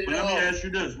 I'm gonna spend it all. Let me ask you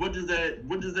this: What does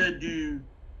that do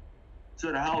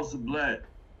to the House of Black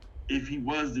if he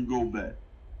was to go back?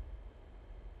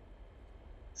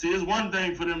 See, it's one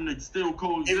thing for them to still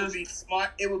coexist.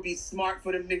 It would be smart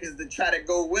for them niggas to try to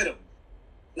go with him.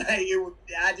 Like it would.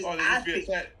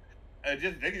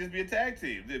 They could just be a tag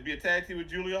team. They'd be a tag team with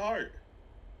Julia Hart.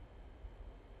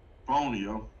 Phony,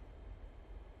 yo.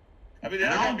 I mean, but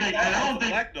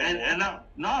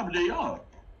they are.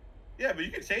 Yeah, but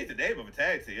you can change the name of a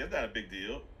tag team. It's not a big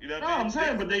deal. You know what I mean? I'm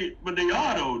saying, but they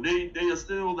are though. They are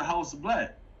still the House of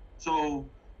Black. So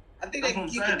I think that's what I'm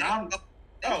saying.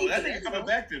 That nigga coming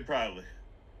back then probably.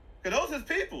 Cause those his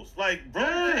peoples. Like, bro,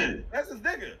 that's his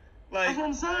nigga. Like, that's what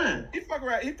I'm saying. He fuck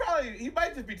around. He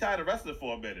might just be tired of wrestling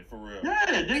for a minute, for real.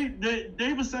 Yeah,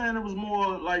 they were saying it was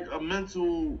more like a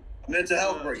mental Mental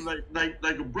health break.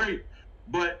 Like a break,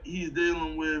 but he's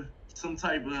dealing with some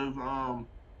type of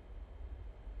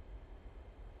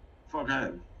fuck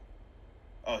happened.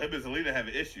 Oh, him and Zelina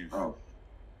having issues. Oh,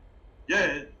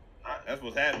 yeah. That's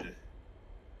what's happening.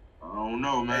 I don't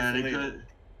know, man. Hey, They Selena, could.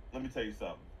 let me tell you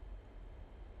something.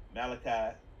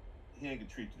 Malachi, he ain't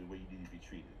gonna treat you the way you need to be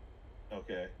treated.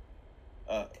 Okay.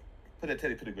 Put that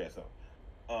Teddy Pendergrass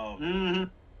on.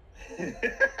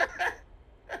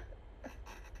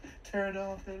 Turn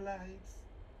off the lights.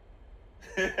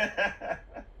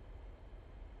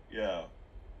 Yeah.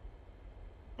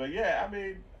 But yeah, I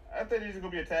mean, I think these are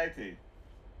gonna be a tag team.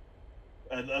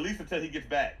 At least until he gets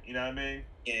back, you know what I mean?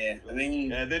 Yeah, I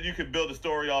mean, and then you can build a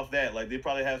story off that. Like they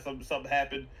probably have something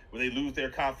happen where they lose their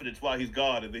confidence while he's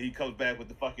gone, and then he comes back with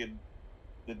the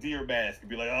deer mask and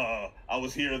be like, "Oh, I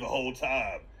was here the whole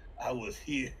time. I was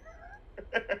here.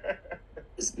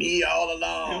 It's me all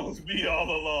along. It was me all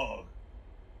along."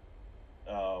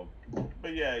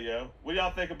 But yeah. What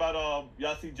y'all think about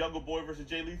y'all see Jungle Boy versus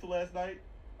Jay Lethal last night?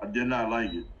 I did not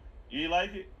like it. You didn't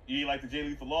like it? You didn't like the Jay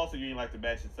Lethal loss, or you didn't like the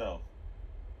match itself?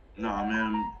 No,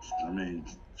 man. I mean,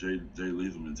 Jay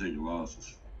Lethal been taking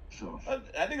losses. So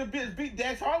I think a bit beat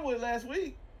Dax Harwood last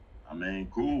week. I mean,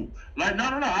 cool. Like, no.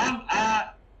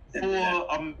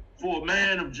 For a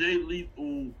man of Jay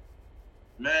Lethal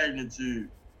magnitude,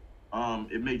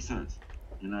 it makes sense.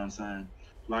 You know what I'm saying?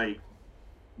 Like,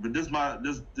 but this why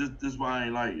I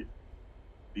ain't like it.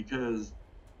 Because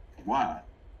why?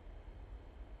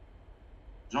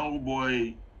 Jungle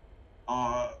Boy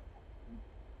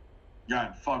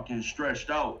got fucking stretched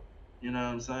out, you know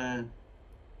what I'm saying?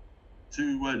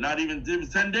 To what, not even, it was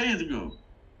 10 days ago.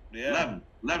 Yeah.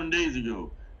 11 days ago.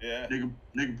 Yeah.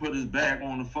 Nigga put his back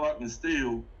on the fucking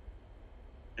steel,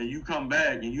 and you come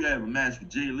back and you have a match with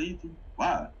Jay Lethal?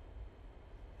 Why?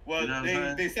 Well, you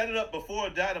know they set it up before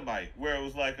Dynamite, where it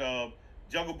was like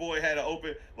Jungle Boy had an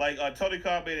open, like Tony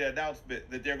Khan made an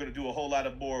announcement that they're going to do a whole lot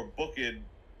of more booking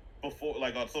before,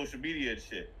 like on social media and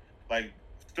shit, like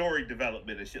story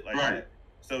development and shit like that.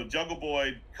 So Jungle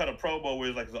Boy cut a promo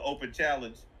where it's an open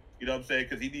challenge, you know what I'm saying?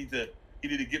 Because he need to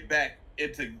get back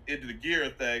into the gear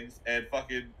of things, and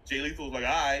fucking Jay Lethal was like,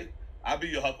 all right, I'll be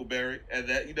your Huckleberry, and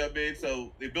that, you know what I mean?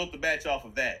 So they built the match off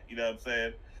of that, you know what I'm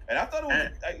saying? And I thought it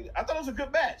was a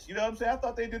good match, you know what I'm saying? I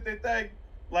thought they did their thing.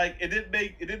 Like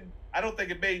I don't think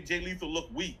it made Jay Lethal look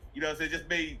weak, you know what I'm saying? It just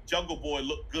made Jungle Boy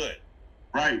look good.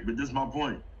 Right, but this is my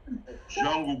point.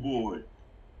 Jungle Boy.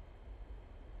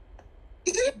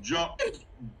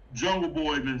 Jungle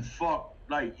Boy been fucked.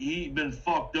 Like, he been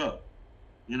fucked up.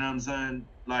 You know what I'm saying?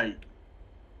 Like,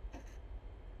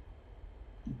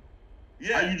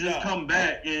 yeah, how you just come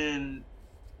back and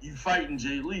you fighting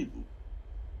Jay Lethal?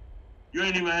 You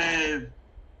ain't even have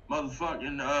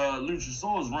motherfucking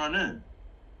Luchasaurus run in.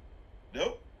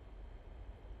 Nope.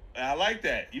 I like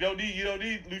that. You don't need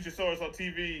Luchasaurus on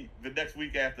TV the next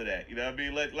week after that. You know what I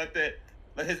mean? Let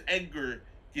his anger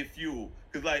get fuel.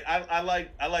 Because I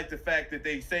like the fact that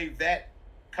they saved that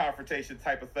confrontation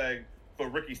type of thing for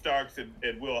Ricky Starks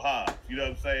and Will Hobbs. You know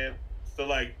what I'm saying?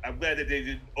 So I'm glad that they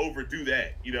didn't overdo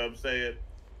that. You know what I'm saying?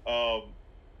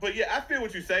 But yeah, I feel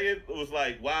what you're saying. It was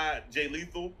like, why Jay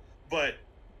Lethal? But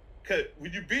cause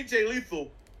when you beat Jay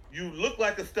Lethal, you look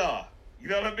like a star. You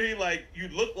know what I mean? Like, you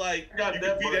look like you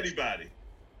can beat anybody.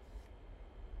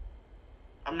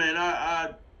 I mean,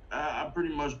 I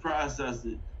pretty much processed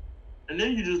it. And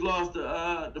then you just lost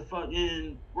the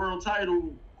fucking world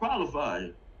title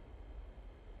qualifier.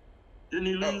 Didn't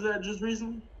he lose that just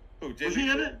recently? Who, Jay Was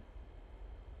Lethal? he in it?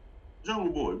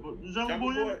 Jungle Boy. Jungle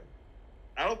Boy?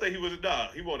 I don't think he was. Nah,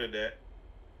 he wasn't in that.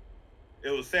 It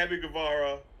was Sammy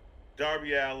Guevara,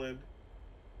 Darby Allin.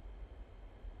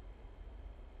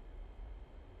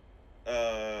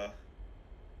 I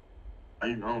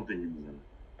don't think he was in it.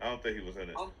 I don't think he was in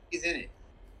it. He's in it.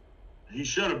 He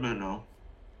should have been, though.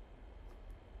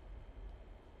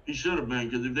 He should have been,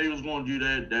 because if they was going to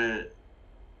do that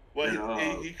well,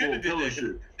 he couldn't have did that.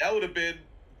 Shit. That would have been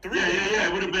 3. Yeah.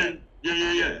 It would have been.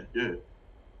 Yeah.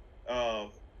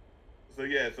 So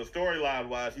storyline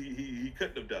wise, he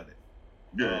couldn't have done it.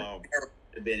 Yeah.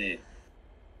 Have been in.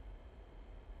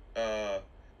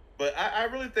 But I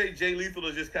really think Jay Lethal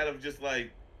is just kind of just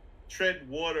like treading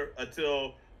water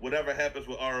until whatever happens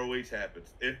with ROH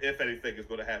happens. If anything is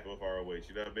going to happen with ROH,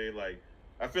 you know what I mean? Like,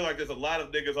 I feel like there's a lot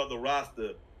of niggas on the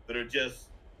roster that are just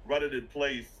running in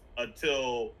place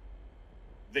until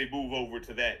they move over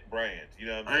to that brand. You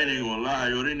know what I'm saying? I ain't even gonna lie,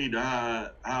 yo. They need to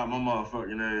hire my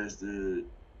motherfucking ass to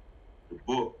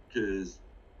book, because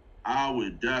I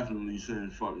would definitely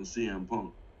send fucking CM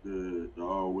Punk the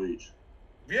ROH.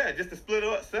 Yeah, just to split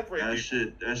up, separate that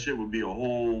people. That shit would be a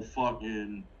whole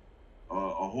fucking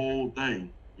a whole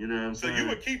thing. You know what I'm So saying? you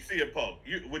would keep CM Punk?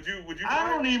 Would you? I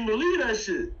don't even believe that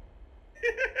shit.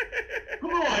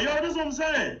 Come on, yo, this is what I'm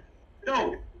saying.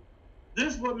 Yo,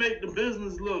 this what make the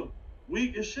business look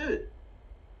weak as shit.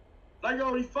 Like,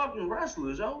 yo, these fucking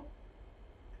wrestlers, yo.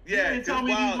 Yeah, you tell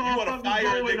me wild, these you want to motherfuckers fire go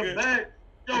a in the nigga back,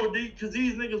 yo, because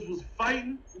these niggas was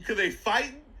fighting. because they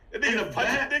fighting? And In nigga the punch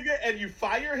a back? nigga and you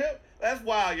fire him? That's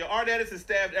wild. Yo, Arnett has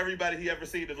stabbed everybody he ever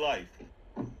seen in life.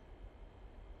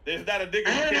 There's not a nigga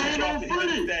who And came ain't no across that he didn't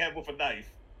footage. stab with a knife.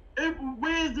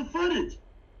 Where's the footage?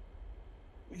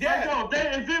 Yeah. Like,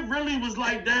 yo, if it really was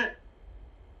like that,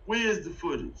 where's the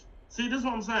footage? See, this is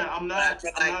what I'm saying.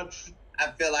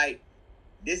 I feel like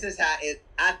this is how it.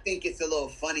 I think it's a little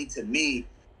funny to me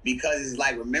because it's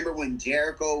like, remember when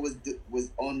Jericho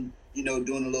was on,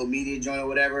 doing a little media joint or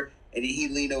whatever, and then he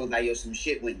leaned over like, yo, some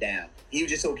shit went down. He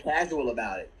was just so casual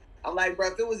about it. I'm like,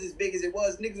 bro, if it was as big as it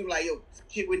was, niggas would be like, yo,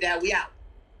 shit went down, we out.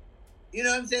 You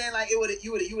know what I'm saying? Like, you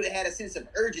would have had a sense of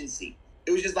urgency.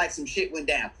 It was just like some shit went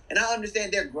down. And I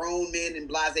understand they're grown men and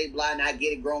blase blah, and I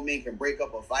get it, grown men can break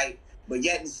up a fight, but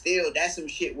yet and still, that's some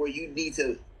shit where you need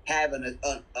to have you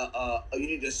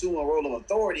need to assume a role of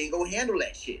authority and go handle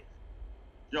that shit.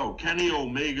 Yo, Kenny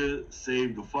Omega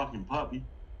saved the fucking puppy.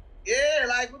 Yeah,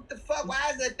 like, what the fuck?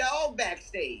 Why is a dog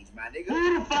backstage, my nigga?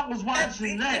 Who the fuck was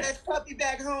watching that? That puppy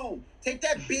back home. Take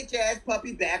that bitch ass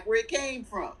puppy back where it came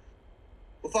from.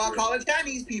 Before I call it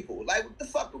Chinese people. Like, what the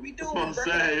fuck are we doing, That's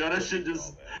what I'm saying, yo.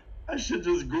 That shit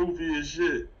just goofy as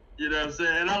shit. You know what I'm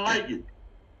saying? And I like it.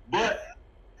 But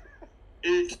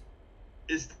it's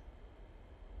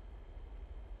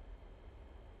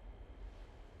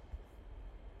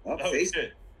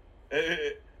Shit.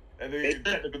 And then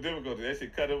technical difficulty. That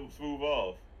shit cut him smooth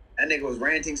off. That nigga was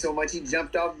ranting so much he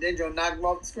jumped off the Dendro and knocked him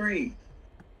off the screen.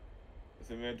 I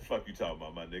said, man, the fuck you talking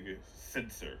about, my nigga?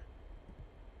 Censor.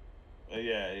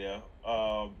 Yeah.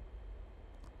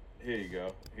 Here you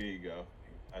go.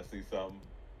 I see something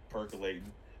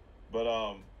percolating. But,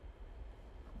 oh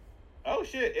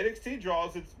shit, NXT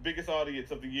draws its biggest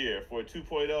audience of the year for a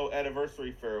 2.0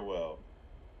 anniversary farewell.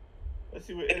 Let's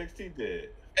see what NXT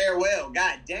did. Farewell,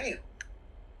 goddamn.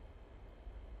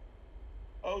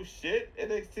 Oh shit,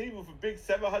 NXT with a big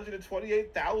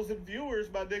 728,000 viewers,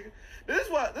 my nigga. This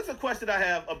is a question I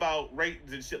have about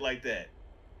ratings and shit like that.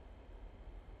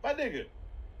 My nigga,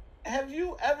 have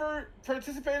you ever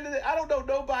participated in it? I don't know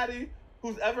nobody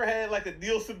who's ever had like a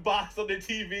Nielsen box on their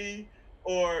TV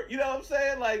or, you know what I'm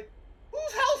saying? Like,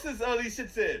 whose houses are these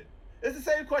shits in? It's the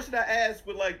same question I asked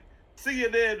with like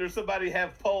CNN or somebody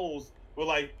have polls with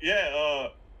like,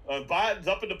 Biden's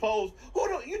up in the polls.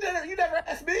 You never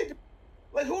asked me.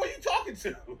 Like, who are you talking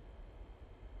to?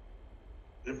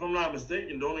 If I'm not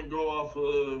mistaken, don't it go off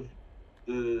of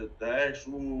the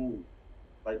actual,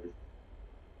 like,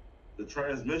 the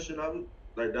transmission of it?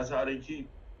 Like, that's how they keep.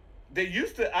 They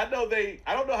used to. I don't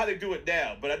know how they do it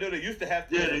now, but I know they used to have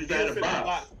to. Yeah, they used to have a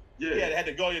box. Yeah, they had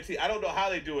to go on your TV. I don't know how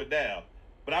they do it now,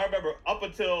 but I remember up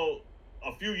until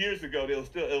a few years ago, it was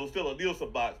still a Nielsen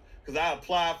box because I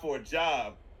applied for a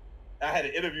job. I had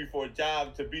an interview for a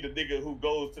job to be the nigga who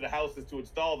goes to the houses to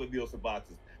install the Nielsen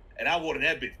boxes. And I wanted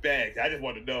that bitch bag. I just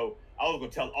wanted to know. I was going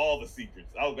to tell all the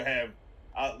secrets. I was going to have,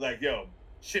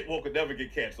 shit could never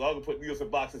get canceled. I was going to put Nielsen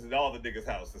boxes in all the niggas'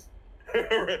 houses.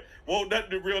 Won't nothing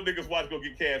the real niggas watch go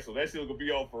get canceled. That shit going to be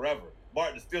on forever.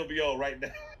 Martin will still be on right now.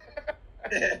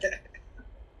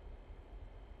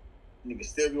 Niggas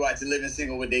still be watching Living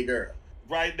Single with their girl.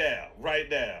 Right now.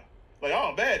 Like,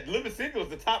 oh man, Living Single is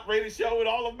the top rated show in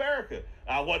all America.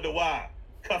 I wonder why.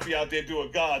 Cuffy out there doing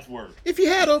God's work. If you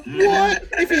had a what?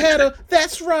 If you had a,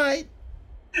 that's right.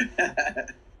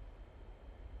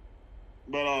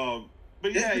 But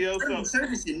yeah, yo. So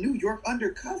service in New York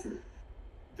undercover.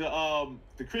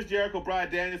 The Chris Jericho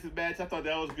Bryan Danielson match, I thought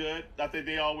that was good. I think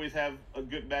they always have a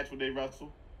good match when they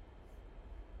wrestle.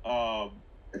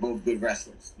 They're both good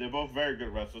wrestlers. They're both very good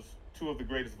wrestlers. Two of the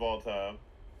greatest of all time.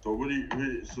 So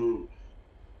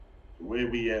where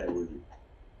we at with it?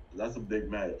 That's a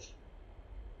big match.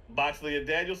 Moxley and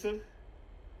Danielson?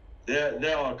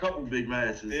 There are a couple big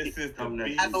matches. This is the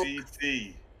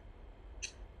BCC.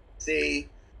 See?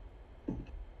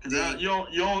 Cause you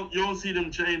don't see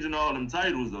them changing all them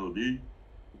titles though, do you?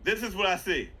 This is what I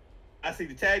see. I see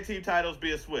the tag team titles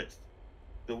being switched.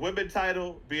 The women's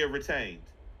title being retained.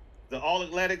 The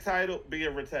All-Atlantic title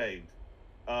being retained.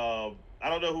 I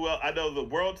don't know who else. I know the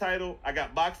world title. I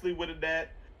got Moxley winning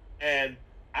that. And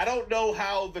I don't know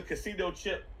how the casino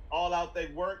chip all-out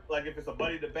thing worked. Like if it's a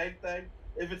Money in the Bank thing.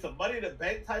 If it's a Money in the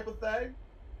Bank type of thing,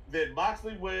 then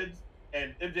Moxley wins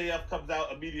and MJF comes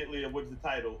out immediately and wins the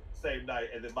title same night,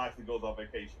 and then Moxley goes on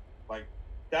vacation. Like,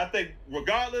 I think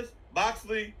regardless,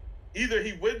 Moxley, either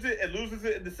he wins it and loses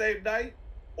it in the same night,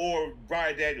 or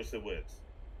Bryan Danielson wins.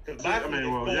 Because I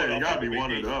mean, well, yeah, you gotta be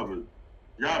one or the other. You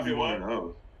gotta be one or the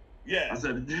other. Yeah. I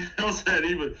said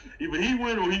either he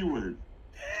win or he win.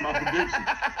 It's my prediction.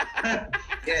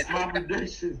 It's my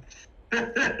prediction.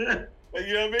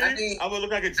 You know what I mean? I would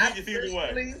look like a genius either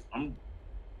way.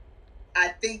 I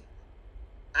think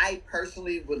I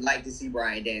personally would like to see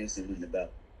Bryan Danielson win the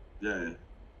belt. Yeah.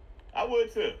 I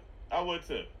would too.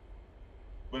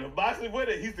 But if Moxley win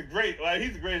it, he's the greatest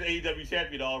AEW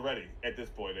champion already at this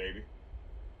point, baby.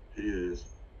 He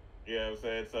is. You know what I'm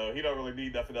saying? So he don't really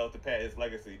need nothing else to pad his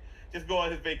legacy. Just go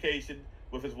on his vacation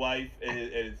with his wife and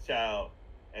his child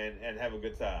and have a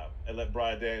good time. And let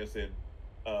Bryan Danielson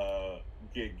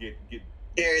get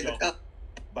jumped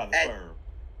by the firm.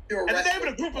 And the name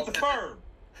of the group is the firm.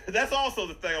 That's also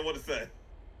the thing I want to say.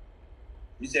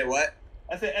 You said what?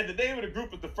 I said, and the name of the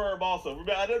group is the firm also.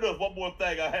 Remember, I don't know if one more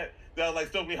thing I had that was like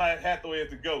Stokely Hathaway as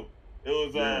the GOAT. It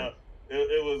was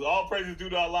it was all praises due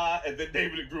to Allah, and then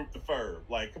name of the group the firm.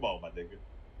 Like, come on, my nigga.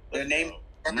 The name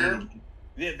firm?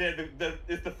 Yeah,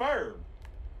 it's the firm.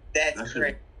 That's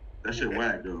great. That shit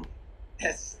whack though.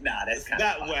 That's kind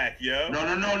not whack, yo.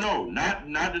 No.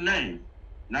 Not the name.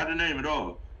 Not the name at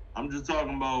all. I'm just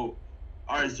talking about.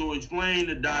 All right, so explain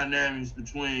the dynamics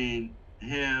between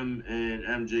him and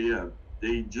MJF.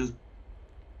 They just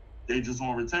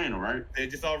on retainer, right? They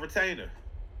just on retainer.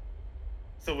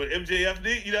 So with MJF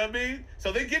need, you know what I mean?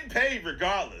 So they getting paid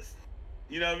regardless.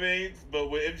 You know what I mean? But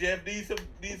when MJF needs some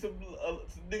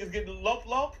niggas getting the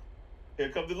lump, here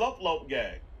comes the lump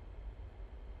gang.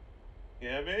 You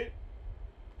know what I mean?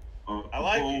 I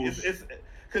like it. It's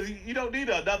because you don't need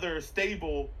another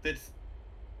stable that's.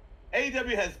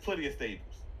 AEW has plenty of stables.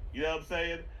 You know what I'm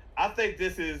saying? I think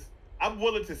this is. I'm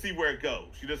willing to see where it goes.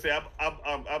 You know what I'm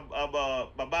saying? I'm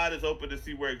my mind is open to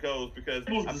see where it goes because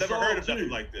I've never heard of something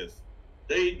like this.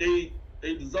 They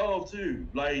dissolve too.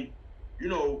 Like, you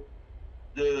know,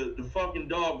 the fucking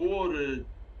Dark Order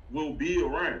will be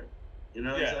around. You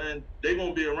know what I'm saying? They're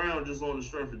gonna be around just on the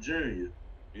strength of Junior.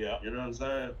 Yeah. You know what I'm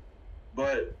saying?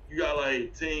 But you got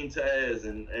like Team Taz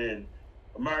and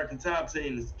American Top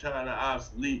Team is kind of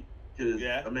obsolete because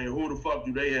I mean, who the fuck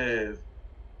do they have?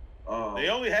 They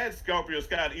only had Scorpio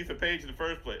Sky and Ethan Page in the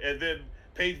first place, and then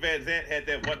Paige Van Zandt had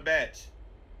that one match,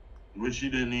 which she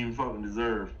didn't even fucking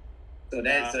deserve. So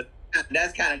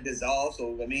that's kind of dissolved.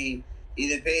 So I mean,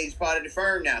 Ethan Page part of the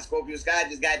firm now. Scorpio Sky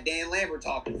just got Dan Lambert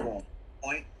talking for him.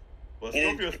 Point. Well,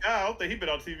 Scorpio Sky, I don't think he's been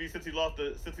on TV since he lost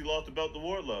the belt to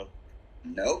Wardlow.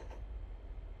 Nope.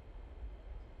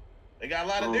 They got a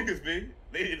lot of niggas, B.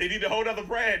 They need a whole other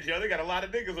brand, yo. They got a lot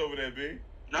of niggas over there, B.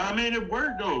 No, I mean it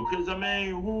worked though, because I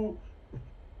mean,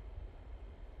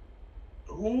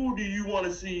 who do you want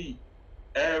to see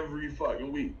every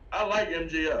fucking week? I like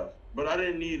MJF, but I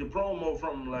didn't need a promo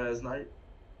from him last night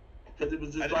because it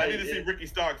was just I need to see Ricky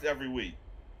Starks every week.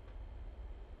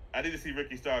 I need to see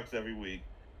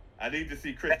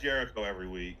Chris Jericho every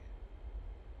week.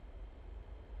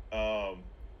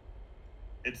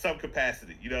 In some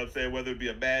capacity, you know what I'm saying? Whether it be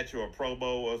a match or a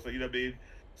promo or so, you know what I mean?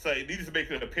 So it needs to make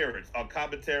an appearance on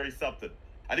commentary, something.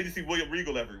 I need to see William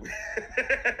Regal every week.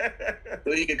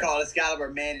 So you can call Excalibur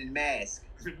Man in the Mask.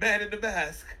 Man in the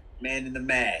Mask. Man in the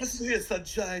Mask. Listen here,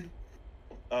 sunshine.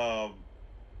 You know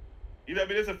what I mean?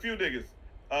 There's a few niggas.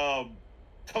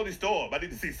 Tony Storm. I need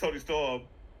to see Tony Storm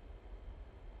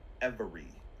every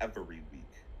week.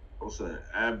 What's that?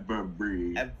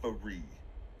 Every.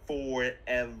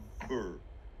 Forever.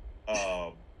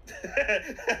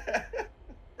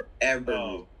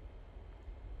 Ever.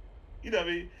 You know what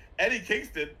I mean? Eddie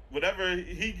Kingston, whenever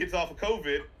he gets off of COVID,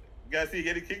 you gotta see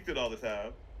Eddie Kingston all the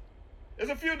time. There's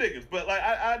a few niggas, but like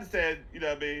I understand, you know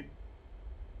what I mean?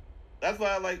 That's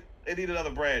why I like they need another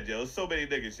brand, yo. There's so many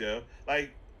niggas, yo.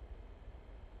 Like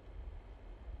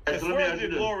Swerve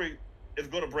in Glory is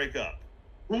gonna break up.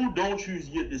 Who don't you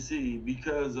get to see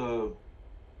because of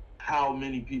how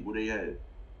many people they had?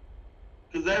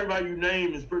 Because everybody you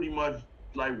name is pretty much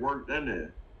like worked in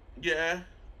there. Yeah,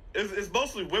 it's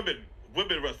mostly women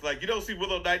wrestlers. Like you don't see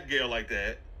Willow Nightingale like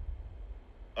that.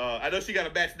 I know she got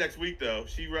a match next week though.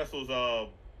 She wrestles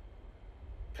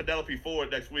Penelope Ford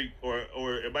next week, or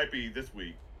it might be this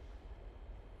week.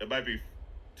 It might be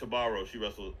tomorrow. She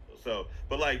wrestles. So,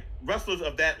 but like wrestlers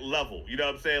of that level, you know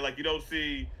what I'm saying? Like you don't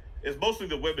see. It's mostly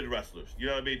the women wrestlers. You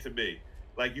know what I mean? To me,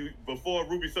 like before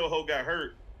Ruby Soho got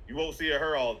hurt, you won't see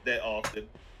her all that often.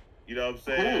 You know what I'm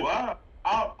saying? Cool.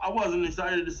 I wasn't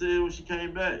excited to see it when she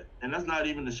came back, and that's not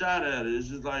even a shot at it. It's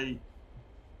just like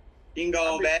she can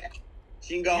go back.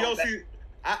 She can go back. See,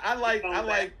 I like,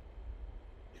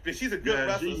 but she's a good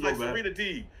wrestler. It's like Serena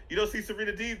Deeb. You don't see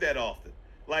Serena Deeb that often.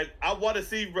 Like, I want to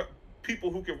see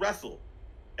people who can wrestle,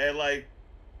 and like.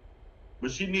 But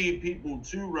she need people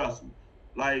to wrestle.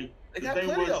 Like They the got thing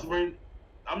plenty was of them. Serena.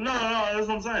 That's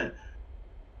what I'm saying.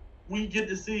 We get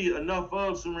to see enough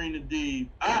of Serena Deeb.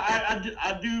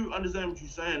 I do understand what you're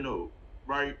saying though,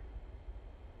 right?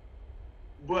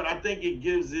 But I think it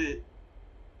gives it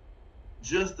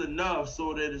just enough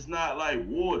so that it's not like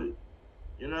watered.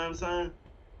 You know what I'm saying?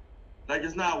 Like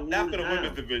it's not watered Not for the down.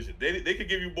 women's division. They could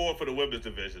give you more for the women's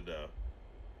division though.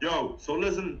 Yo, so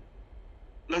listen.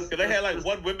 Because they had like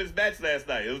one women's match last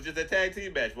night. It was just a tag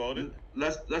team match, wasn't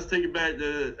it? Let's take it back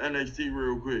to NXT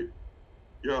real quick.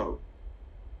 Yo,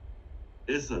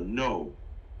 it's a no.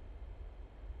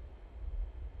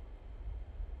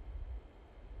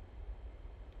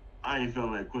 I ain't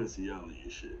feeling like Quincy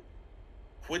Elliott shit.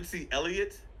 Quincy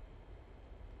Elliott?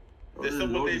 Yo There's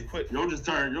someone named Yo just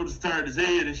turned his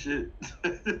head and shit.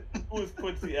 Who is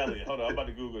Quincy Elliott? Hold on, I'm about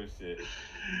to Google this shit.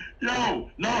 Yo,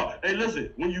 no. Hey, listen.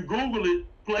 When you Google it,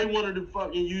 play one of the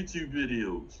fucking YouTube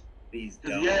videos. These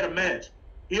Because he had a match.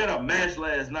 He had a match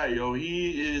last night, yo.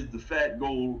 He is the fat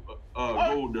gold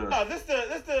dust. No, this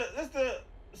the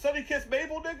Sunny Kiss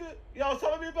Mabel nigga y'all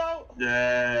telling me about?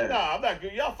 Yeah. Nah, I'm not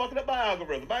good. Y'all fucking up my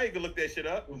algorithm. I ain't gonna look that shit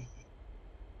up.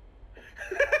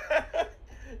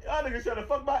 Y'all niggas trying to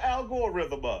fuck my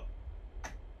algorithm up.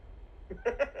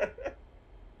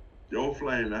 Yo,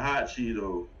 Flame, the hot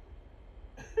Cheeto.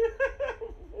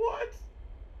 What?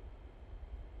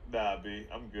 Nah, B,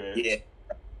 I'm good. Yeah.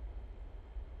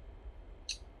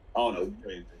 Oh That's no.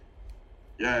 crazy.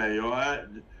 Yeah, yo,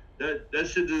 that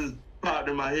shit just popped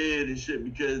in my head and shit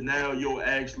because now yo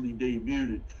actually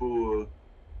debuted for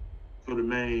the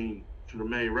main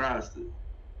roster.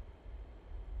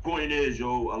 Point is,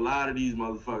 yo, a lot of these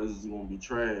motherfuckers is gonna be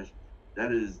trash.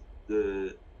 That is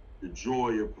the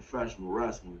joy of professional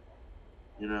wrestling.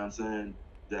 You know what I'm saying?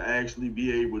 To actually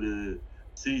be able to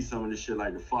see some of this shit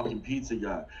like the fucking pizza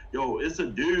guy. Yo, it's a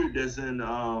dude that's in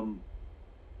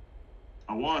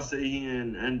I want to say he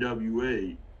in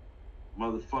NWA,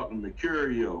 motherfucking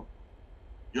Mercurio.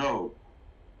 Yo,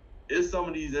 it's some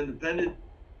of these independent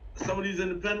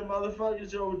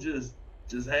motherfuckers, yo, just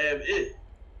have it.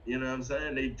 You know what I'm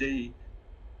saying? They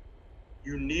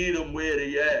you need them where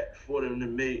they at for it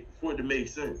to make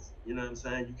sense. You know what I'm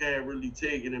saying? You can't really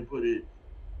take it and put it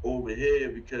over here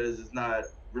because it's not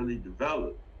really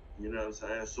developed. You know what I'm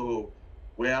saying? So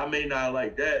where I may not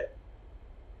like that,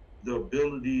 the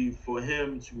ability for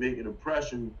him to make an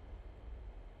impression,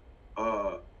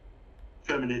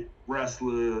 feminine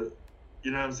wrestler,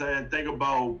 you know what I'm saying? Think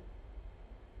about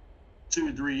 2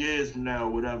 or 3 years from now,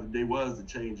 whatever they was to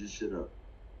change this shit up.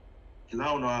 Because I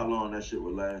don't know how long that shit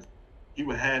would last. He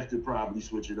would have to probably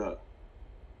switch it up.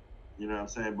 You know what I'm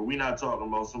saying? But we're not talking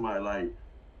about somebody like,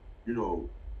 you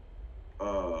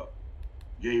know,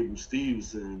 Gable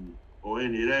Stevenson or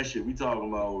any of that shit. We talking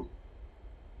about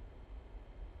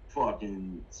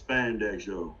fucking Spandex,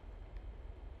 yo.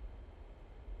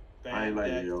 I ain't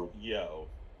like it, yo.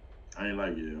 I ain't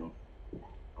like it, yo.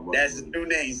 That's the new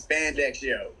name, Spandex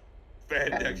Yo.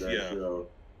 Spandex, yo.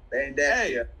 Spandex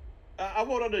Hey, Yo. I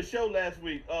went on the show last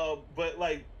week, but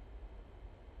like,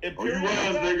 Imperium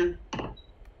nigga.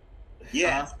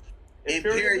 Yeah.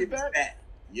 Imperium's back.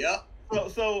 Yup.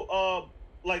 So,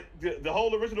 like the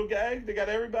whole original gang, they got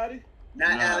everybody.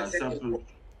 Not Alexander Wolf.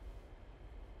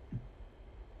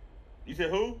 You said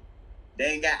who? They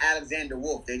ain't got Alexander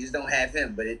Wolf. They just don't have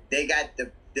him. But they got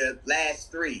the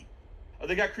last 3. Oh,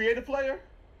 they got creative player.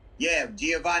 Yeah,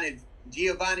 Giovanni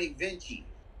Vinci.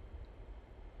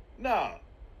 Nah,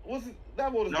 what's it,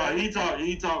 that? What is No, that?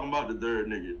 he talking about the third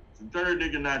nigga. The third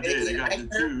nigga not there. They got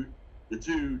the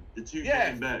two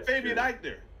Yeah, came back. Fabian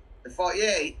Eichner.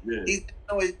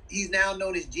 He's now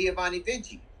known as Giovanni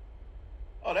Vinci.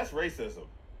 Oh, that's racism.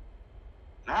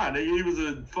 Nah, nigga, he was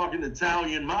a fucking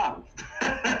Italian model.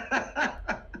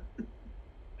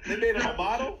 They made him a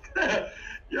model?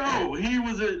 Yo, he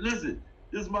was listen,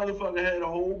 this motherfucker had a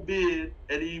whole beard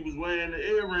and he was wearing an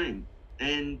earring.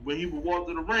 And when he would walk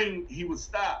to the ring, he would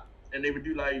stop and they would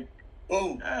do like,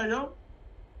 boom. Yeah, yo.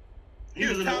 He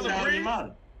was an Tyler Italian Breeze?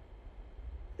 model.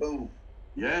 Boom.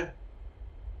 Yeah,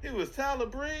 He was Tyler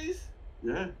Breeze.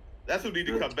 yeah. That's who need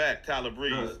to come back, Tyler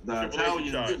Breeze. the Triple H in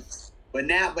Italian- charge. But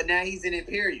now he's in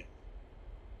Imperium.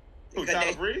 Who, Because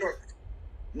Tyler they- Breeze?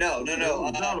 No.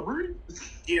 Tyler Breeze?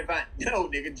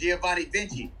 Giovanni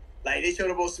Vinci. Like they showed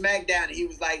him on SmackDown, and he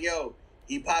was like, "Yo,"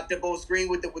 he popped up on screen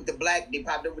with the black. They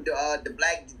popped up with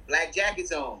the black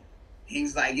jackets on. He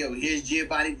was like, "Yo, here's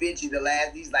Giovanni Vinci, the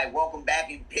last." He's like, "Welcome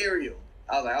back, Imperium."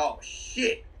 I was like, "Oh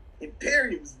shit,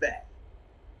 Imperium's back."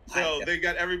 So they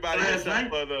got everybody Last except night?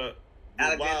 for the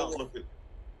Alexander wild Wolf. looking.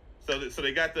 So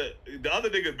they got the other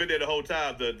nigga's been there the whole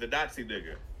time. The Nazi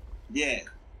nigga. Yeah.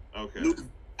 Okay. Luke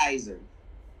Kaiser.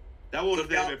 That wasn't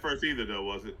his So- name at first either, though,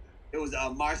 was it? It was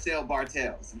Marcel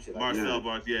Bartel, some shit like Marcel Yeah.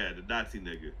 Bart, yeah, the Nazi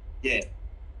nigga. that. Yeah.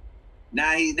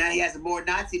 Now he has a more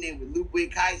Nazi name with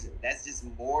Ludwig Kaiser. That's just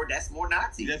more. That's more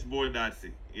Nazi. That's more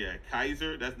Nazi. Yeah,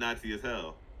 Kaiser, that's Nazi as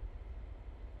hell.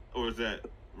 Or is that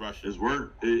Russian? It's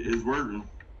working.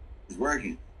 It's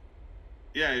working.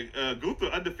 Yeah, Gunther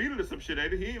undefeated or some shit,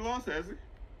 ain't he? He ain't lost, has he?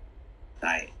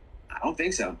 I don't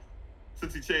think so.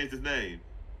 Since he changed his name.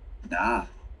 Nah.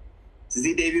 Since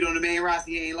he debuted on the main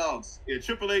roster, he ain't lost. Yeah,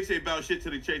 Triple H ain't about shit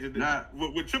till he changed his name. Nah.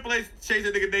 When Triple H changed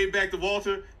the nigga name back to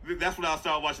Walter, that's when I'll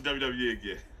start watching WWE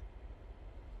again.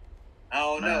 I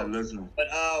don't know. Man, listen.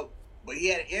 But he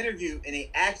had an interview and they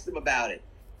asked him about it,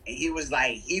 and he was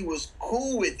like, he was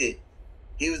cool with it.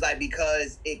 He was like,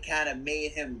 because it kind of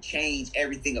made him change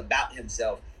everything about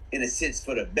himself in a sense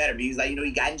for the better. He was like,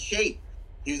 he got in shape.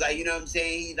 He was like, you know what I'm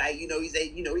saying? He's like, he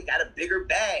got a bigger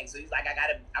bag. So he's like,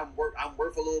 I'm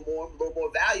worth a little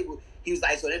more valuable. He was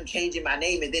like, so them changing my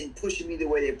name and then pushing me the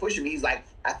way they're pushing me. He's like,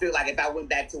 I feel like if I went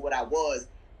back to what I was,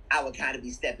 I would kind of be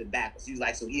stepping backwards. He was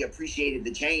like, so he appreciated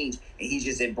the change and he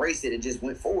just embraced it and just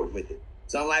went forward with it.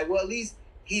 So I'm like, well, at least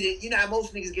he did. You know how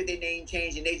most niggas get their name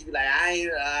changed and they just be like, I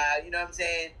ain't, you know what I'm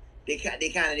saying? They kind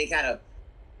of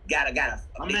got a.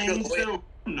 I mean, he still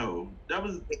that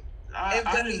was.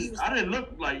 I didn't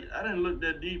look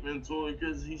that deep into it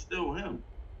because he's still him.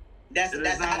 That's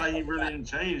It's not how like I he feel really about it. didn't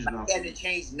change He nothing. hasn't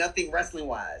changed nothing wrestling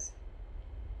wise.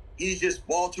 He's just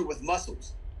Walter with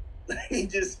muscles. He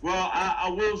just Well, I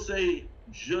will say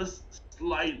just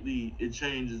slightly it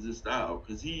changes his style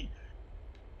because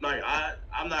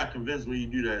I'm not convinced when you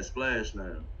do that splash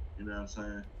now. You know what I'm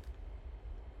saying?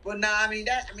 But nah, I mean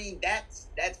that's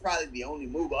probably the only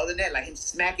move. Other than that, like him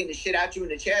smacking the shit out you in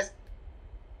the chest.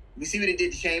 You see what he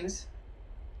did to Sheamus?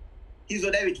 He was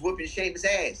on that bitch whooping Sheamus'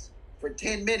 ass. For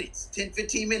 10 minutes, 10,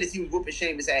 15 minutes, he was whooping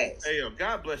Sheamus' ass. Hey, yo,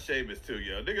 God bless Sheamus, too,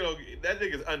 yo. That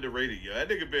nigga's underrated, yo. That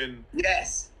nigga been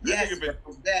Yes. That Yes. nigga been-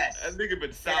 bro, yes. that nigga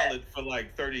been solid for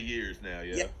like 30 years now,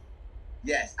 yo. Yeah.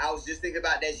 Yes. I was just thinking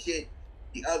about that shit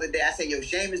the other day. I said, yo,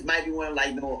 Sheamus might be one of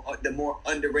like the more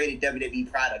underrated WWE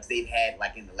products they've had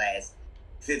like in the last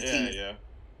 15. Yeah.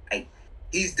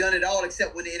 He's done it all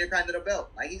except win the Intercontinental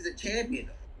belt. Like he's a champion.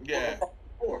 Yeah.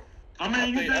 I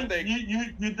mean, I think-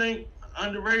 you think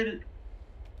underrated?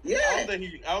 Yeah. I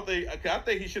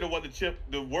think he should have won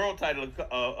the world title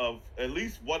of at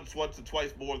least once or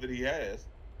twice more than he has.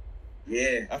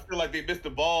 Yeah. I feel like they missed the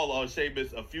ball on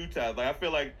Sheamus a few times. Like I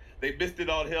feel like they missed it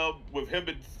on him with him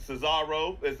and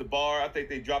Cesaro as the bar. I think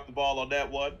they dropped the ball on that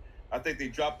one. I think they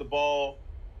dropped the ball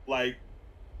like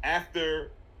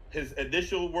after his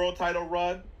initial world title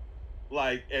run.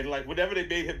 Like whenever they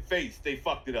made him face, they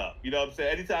fucked it up. You know what I'm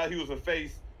saying? Anytime he was a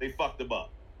face, they fucked him up.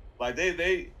 Like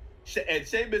and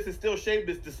Sheamus is still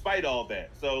Sheamus despite all that.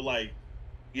 So like,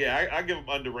 yeah, I give him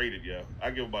underrated, yeah.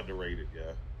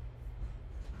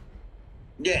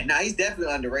 Yeah, no, he's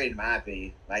definitely underrated in my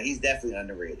opinion. Like he's definitely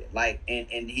underrated. Like and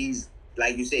he's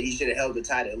like you said, he should have held the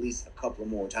title at least a couple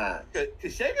more times. Cause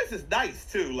Sheamus is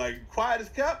nice too. Like quiet as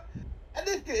kept. That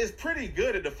nigga is pretty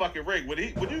good in the fucking ring. When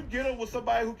you get him with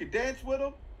somebody who can dance with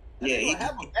him, Yeah, he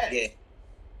have a match. Yeah,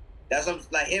 that's what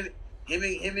like him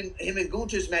and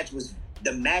Gunther's match was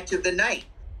the match of the night.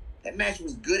 That match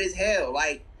was good as hell.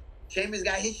 Like Sheamus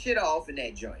got his shit off in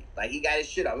that joint. Like he got his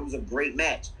shit off. It was a great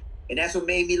match, and that's what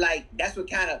made me like. That's what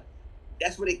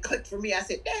it clicked for me. I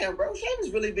said, "Damn, bro,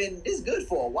 Sheamus really been this good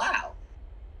for a while."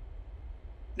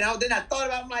 Now then, I thought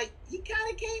about him like he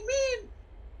kind of came in.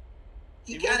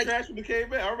 He was trash when he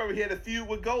came in. I remember he had a feud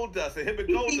with Goldust, and him and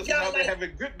Goldust were out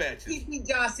having good matches. He beat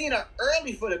John Cena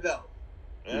early for the belt.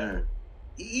 Yeah.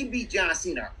 He beat John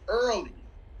Cena early.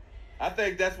 I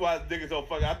think that's why niggas don't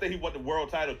fuck. I think he won the world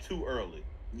title too early.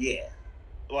 Yeah.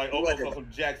 Like almost on some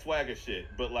Jack Swagger shit,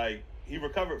 but like he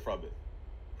recovered from it.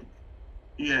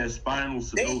 Yeah, spinal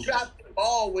stenosis. They dropped the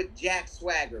ball with Jack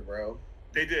Swagger, bro.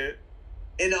 They did.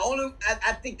 And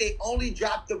I think they only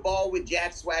dropped the ball with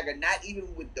Jack Swagger, not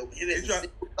even with him as a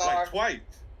superstar. Like twice.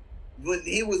 When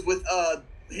he was with him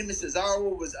and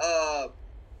Cesaro was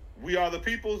We Are the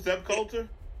People, Zeb Coulter.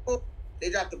 They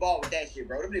dropped the ball with that shit,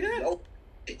 bro. Them niggas was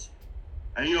open.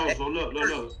 And yo, so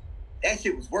look. That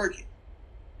shit was working.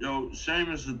 Yo,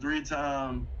 Sheamus a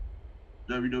 3-time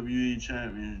WWE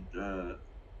champion,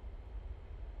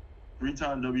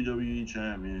 3-time WWE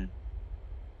champion,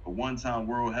 a 1-time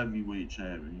World Heavyweight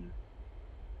champion,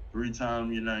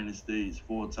 3-time United States,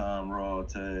 4-time Raw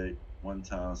Tag,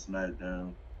 1-time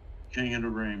SmackDown, King of the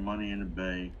Ring, Money in the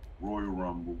Bank, Royal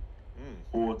Rumble,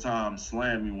 4-time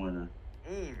Slammy winner,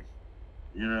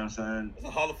 You know what I'm saying? That's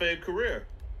a Hall of Fame career.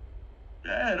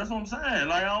 Yeah, that's what I'm saying.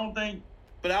 Like, I don't think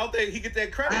he get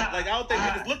that credit. I don't think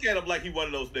niggas look at him like he one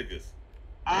of those niggas.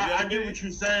 I get what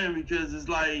you're saying because it's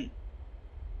like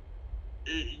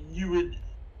you would.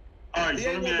 All right, He so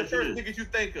ain't let me one of the ask you first this. niggas you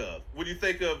think of when you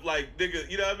think of like niggas.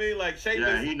 You know what I mean? Like Sheamus.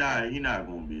 Yeah, he not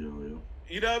gonna be though. Yo.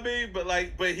 You know what I mean?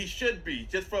 But he should be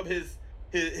just from his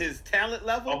talent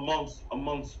level.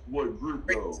 Amongst what group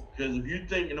though? Because if you're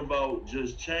thinking about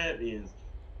just champions,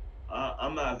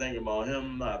 I'm not thinking about him.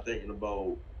 I'm not thinking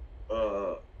about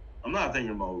a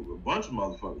bunch of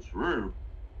motherfuckers for real.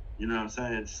 You know what I'm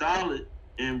saying? Solid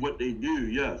in what they do,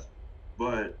 yes,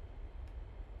 but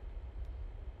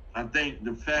I think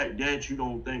the fact that you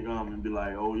don't think and be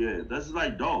like, oh yeah, that's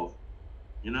like Dolph.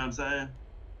 You know what I'm saying?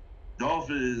 Dolph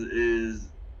is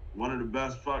one of the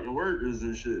best fucking workers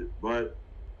and shit. But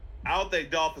I don't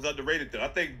think Dolph is underrated though. I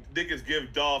think niggas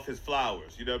give Dolph his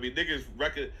flowers. You know what I mean?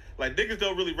 Niggas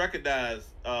don't really recognize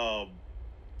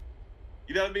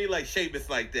you know what I mean? Like Sheamus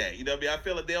like that. You know what I mean? I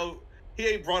feel like he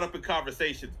ain't brought up in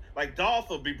conversations. Like Dolph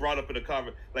will be brought up in a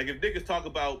conversation. Like if niggas talk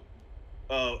about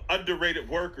underrated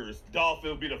workers, Dolph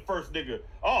will be the first nigga.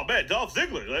 Oh man, Dolph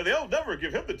Ziggler. Like, they'll never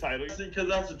give him the title. Because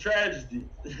that's a tragedy.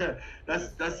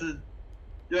 that's a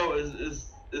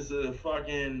it's a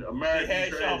fucking American They had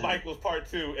tragedy. Shawn Michaels Part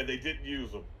 2 and they didn't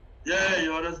use him.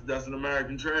 Yeah, that's an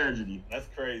American tragedy. That's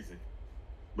crazy.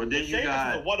 But then Sheamus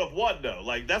is a one of one though.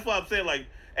 Like that's why I'm saying like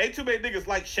ain't too many niggas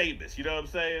like Sheamus. You know what I'm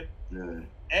saying? Yeah.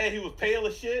 And he was pale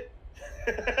as shit.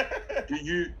 Do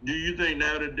you think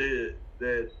now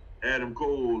that Adam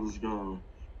Cole is gone,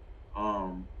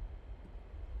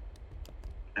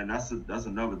 and that's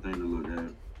another thing to look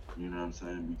at. You know what I'm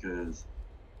saying? Because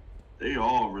they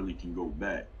all really can go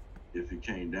back if it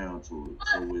came down to it.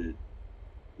 So with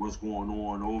what's going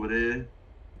on over there,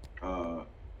 I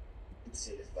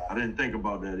didn't think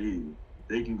about that either.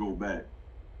 They can go back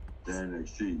to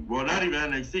NXT. Well, not even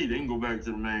NXT. They can go back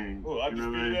to the main. Oh,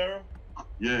 Undisputed Era?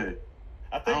 Yeah.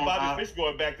 I think Bobby Fish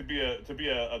going back to be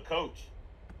a coach.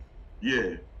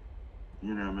 Yeah.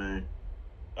 You know what I mean?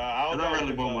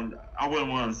 I wouldn't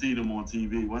want to see them on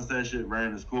TV. Once that shit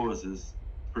ran its course, it's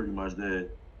pretty much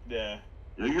dead. Yeah.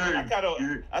 Yeah,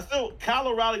 Kyle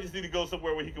O'Reilly just need to go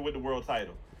somewhere where he can win the world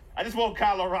title. I just want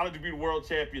Kyle O'Reilly to be the world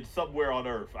champion somewhere on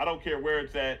earth. I don't care where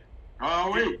it's at.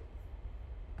 Oh wait.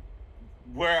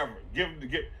 Wherever.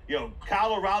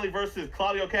 Kyle O'Reilly versus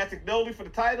Claudio Castagnoli for the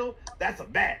title. That's a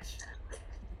match.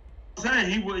 I'm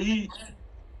saying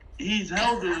he's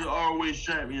held the ROH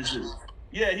championship.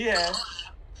 Yeah, he has.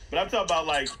 But I'm talking about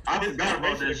like I forgot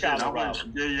about that shit.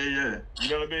 Yeah. You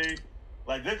know what I mean?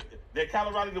 Like that Kyle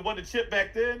O'Reilly that won the chip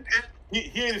back then.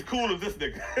 He ain't as cool as this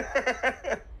nigga.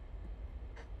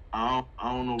 I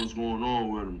don't know what's going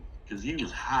on with him because he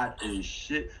was hot as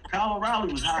shit. Kyle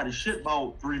O'Reilly was hot as shit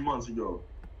about 3 months ago.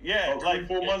 Yeah, like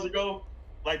 4 months ago.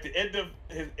 Like the end of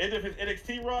his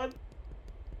NXT run.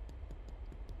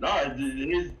 No,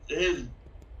 his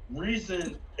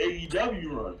recent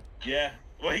AEW run. Yeah.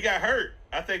 Well, he got hurt.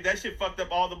 I think that shit fucked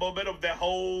up all the momentum. That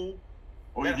whole.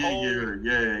 Oh, he did get hurt.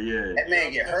 Yeah. That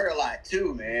man get hurt a lot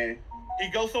too, man. He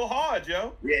goes so hard,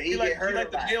 yo. Yeah, he get hurt he like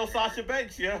a the lot. Gail Sasha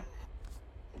Banks, yo.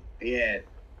 Yeah.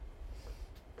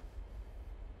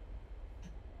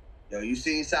 Yo, you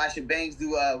seen Sasha Banks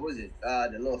do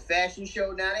the little fashion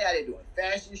show now? They out there doing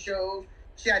fashion shows.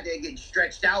 She out there getting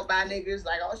stretched out by niggas.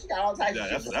 Like, she got all types of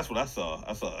shit. That's what I saw.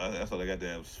 I saw they got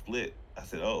damn split. I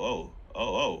said, oh.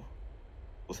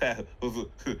 What's happening?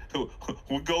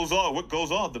 What goes on? What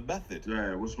goes on? The method.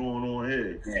 Yeah, what's going on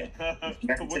here? Yeah.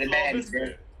 What's all this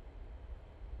then?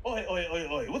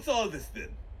 Oi. What's all this then?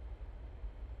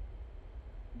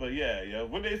 But yeah.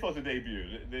 When they supposed to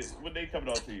debut? When they coming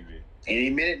on TV?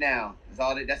 Any minute now.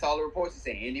 That's all the reports are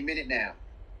saying. Any minute now.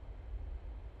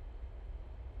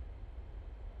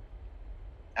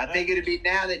 I think it'll be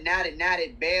now that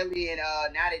Bayley and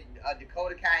now that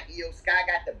Dakota Kai and Io Sky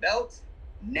got the belts.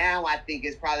 Now I think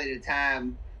it's probably the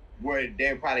time where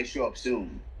they'll probably show up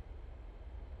soon.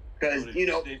 Because they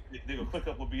gonna click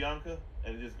up with Bianca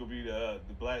and it's just gonna be the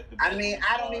black. I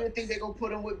don't even think they're gonna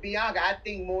put them with Bianca. I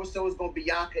think more so it's gonna be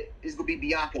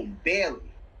Bianca and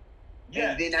Bayley.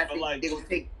 Yeah, and then I think they're gonna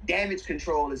take damage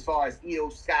control as far as Io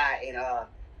Sky and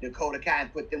Dakota Kai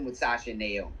and put them with Sasha and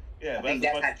Naomi. Yeah, but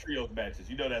that's a bunch of trios matches.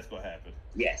 You know that's gonna happen.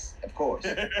 Yes, of course.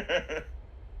 I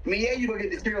mean, yeah, you look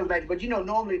at the trios match, but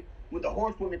normally with the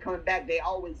horsewomen coming back, they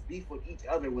always beef with each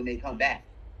other when they come back.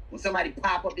 When somebody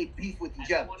pop up, they beef with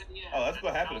each other. Oh, that's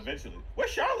gonna happen eventually. Where's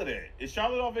Charlotte at? Is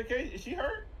Charlotte on vacation? Is she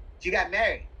hurt? She got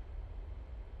married.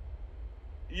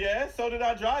 Yeah, so did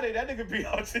Andrade. That nigga be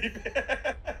on TV.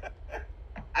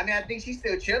 I mean, I think she's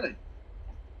still chilling.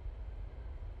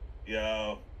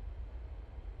 Yo.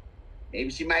 Maybe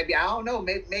she might be. I don't know.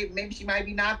 Maybe she might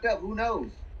be knocked up. Who knows?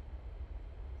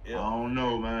 I don't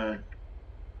know, man.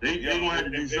 They gonna have to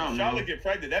do something. If Charlotte get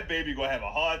pregnant, that baby gonna have a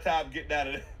hard time getting out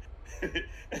of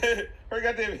it. Her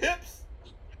goddamn hips.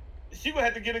 She gonna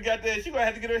have to get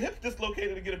her hips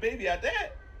dislocated to get a baby out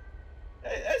there.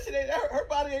 That shit ain't her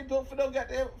body ain't built for no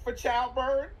goddamn for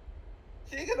childbirth.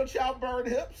 She ain't got no childbirth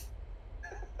hips.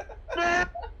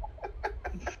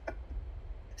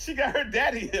 She got her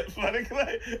daddy hips, my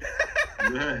nigga.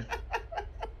 Yeah.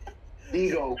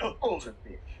 Ego,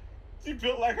 bitch. She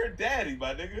built like her daddy,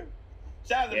 my nigga.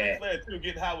 Shout out to Ric Flair too,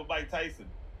 getting high with Mike Tyson.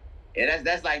 Yeah,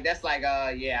 that's like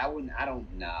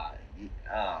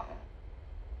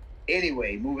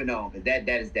anyway, moving on, but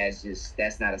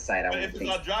that's not a sight I But want if to it's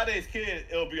think. Andrade's kid,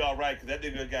 it'll be all right because that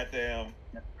nigga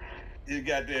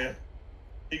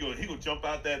he gonna jump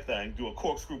out that thing, do a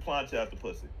corkscrew plancha out the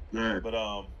pussy. Yeah. But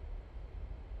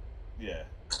yeah.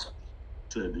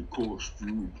 Said the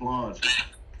corkscrew plancha.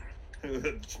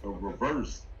 A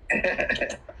reverse.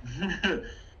 A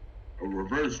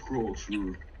reverse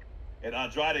corkscrew. And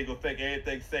Andrade gonna think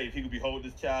everything's safe. He gonna be holding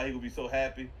his child. He gonna be so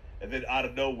happy, and then out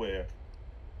of nowhere.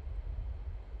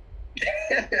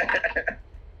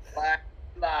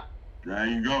 There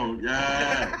you go.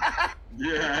 Yeah.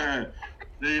 Yeah.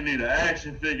 They need an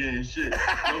action figure and shit.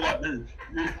 They got this.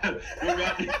 They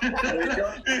got this.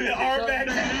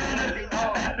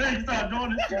 They start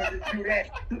doing this shit. Do that.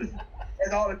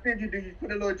 That's all the figure do. You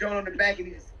put a little joint on the back and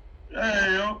you just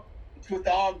Hey, yo. twist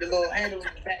the arm, the little handle on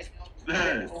the back.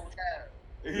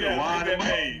 Yeah, wind that him up.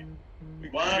 made. We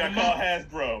gotta call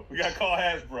Hasbro. We gotta call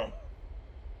Hasbro.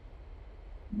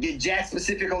 Get Jack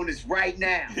specific on this right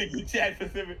now. Jack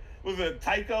Pacific. Was it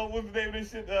Tycho? What's the name of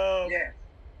this shit? Yeah.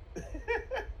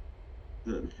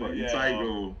 The fucking Yeah,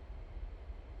 Tycho.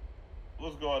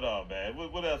 What's going on, man?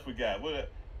 What else we got?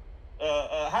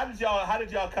 How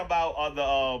did y'all come out on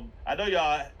the I know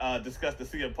y'all discussed the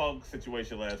CM Punk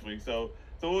situation last week. So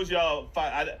what was y'all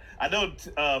fight? I know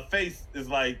Face is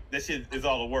like that shit is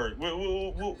all a word.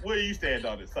 Where you stand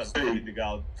on it, Sonny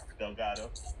Delgado?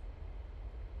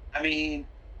 I mean,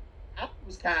 I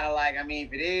was kind of like,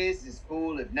 if it is, it's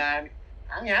cool. If not,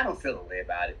 I don't feel a way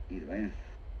about it either, man.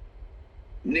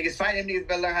 Niggas fighting, them niggas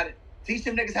better learn how to teach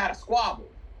them niggas how to squabble.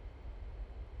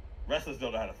 Wrestlers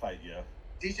don't know how to fight, yo.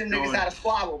 Teach them niggas how to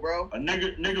squabble, bro. A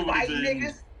nigga would Bite have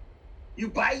niggas. You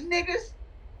bite niggas.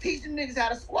 Teach them niggas how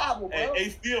to squabble, bro. Hey,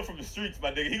 Ace Steel from the streets,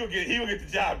 my nigga. He gonna get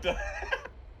the job done.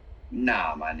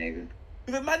 Nah, my nigga.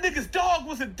 My nigga's dog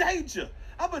was in danger.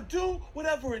 I'ma do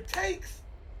whatever it takes.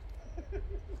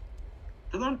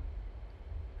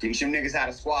 Teach them niggas how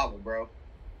to squabble, bro.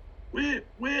 Where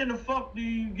in the fuck do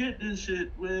you get this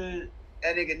shit? Where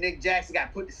That nigga Nick Jackson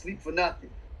got put to sleep for nothing.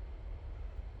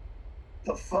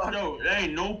 The fuck? yo, there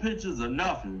ain't no pictures of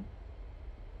nothing.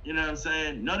 You know what I'm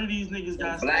saying? None of these niggas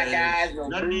got black stabbed. eyes, no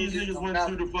None of these bruises, niggas no went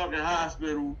nothing. to the fucking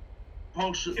hospital.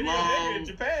 Punctured Kenny Omega in lung.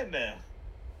 Japan now.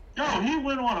 Yo, he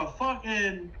went on a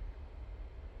fucking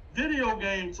video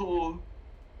game tour.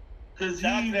 Cause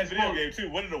Shout out he to that was video fuck- game too,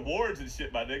 winning awards and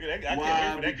shit, my nigga. I can't Why?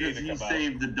 wait for that game Because to he come out.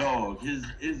 saved the dog.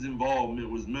 His involvement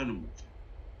was minimal.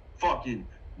 Fucking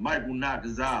Michael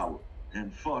Nakazawa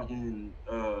and fucking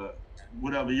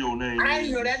whatever your name is. I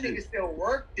didn't know that and shit. nigga still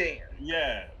worked there.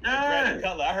 Yeah. Yeah. Brandon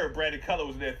Cutler. I heard Brandon Cutler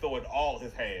was there throwing all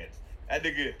his hands. That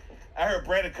nigga. I heard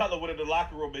Brandon Cutler went in the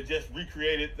locker room and just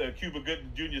recreated the Cuba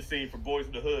Gooding Jr. scene from Boys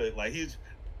in the Hood. Like he's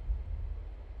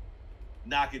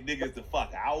knocking niggas the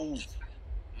fuck out.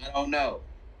 I don't know.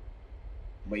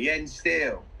 But yet and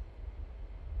still.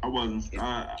 I wasn't sold.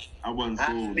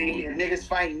 If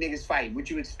niggas fighting. What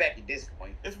you expect at this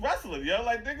point? It's wrestling, yo.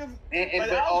 Like niggas. And Like,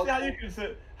 but I don't see also, how you can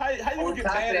say how you on can get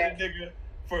top of mad at a that- nigga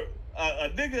for a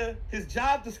nigga. His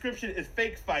job description is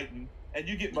fake fighting, and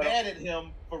you get But- mad at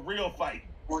him for real fighting.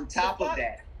 on top The of fuck?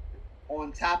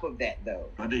 that though,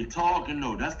 But they talking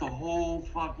though. That's the whole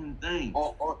fucking thing.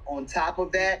 on top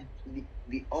of that,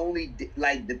 the only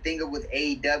like the thing with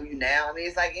AEW now,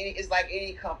 it's like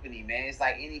any company, man. It's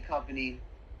like any company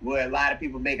where a lot of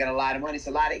people making a lot of money. It's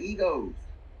a lot of egos.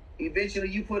 Eventually,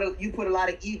 you put a lot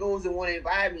of egos in one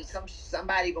environment.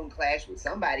 Somebody gonna clash with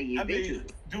somebody I eventually. mean,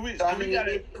 do we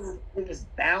gotta? It's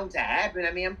bound to happen.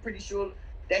 I'm pretty sure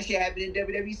that shit happened in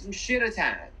WWE some shit of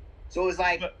time. So it's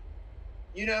like, But-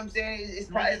 you know what I'm saying? It's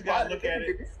We probably just gotta look at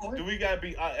it. this point. Do we gotta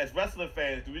be as wrestling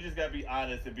fans? Do we just gotta be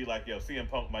honest and be like, yo, CM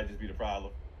Punk might just be the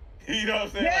problem? You know what I'm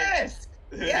saying? Yes,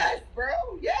 Like, yes, bro,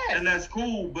 yes. And that's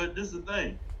cool, but this is the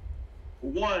thing. For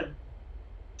one,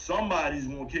 somebody's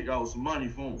gonna kick out some money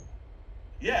for him.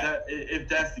 yeah. If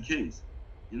that's the case.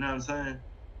 You know what I'm saying?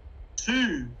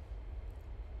 Two,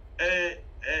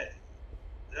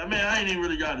 I mean, I ain't even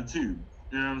really got a 2. You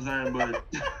know what I'm saying?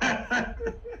 But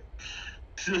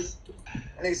just.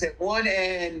 I think it said 1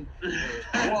 and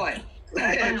 1.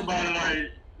 Think about it,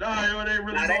 like, nah, yo, they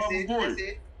really That's going it. for That's it.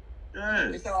 it. Yeah,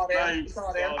 It's all there. like, It's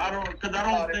all there. I don't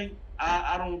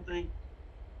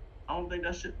think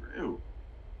that shit real.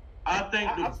 I think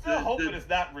I'm still hoping it's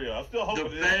not real. I'm still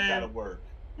hoping it gotta work.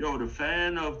 Yo, the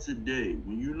fan of today,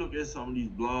 when you look at some of these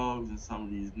blogs and some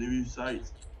of these news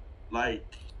sites, like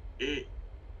I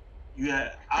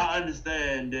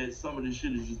understand that some of this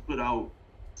shit is just put out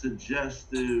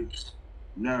suggestive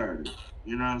narrative.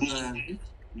 You know what I'm saying?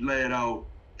 Lay it out,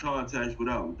 context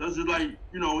without. That's just like, here.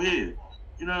 You know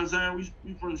what I'm saying?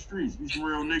 We from the streets. We some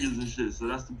real niggas and shit. So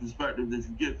that's the perspective that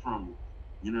you get from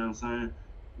it. You know what I'm saying?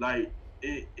 Like,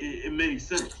 it makes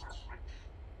sense.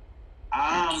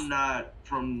 I'm not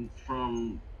from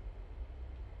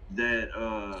that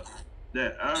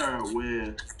era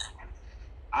where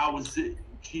I would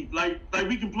keep like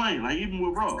we complain, like even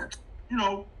with Raw.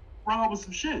 Raw was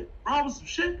some shit. Raw was some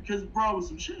shit because Raw was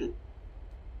some shit.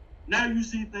 Now you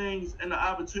see things and the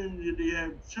opportunity that they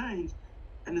have to change,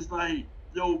 and it's like,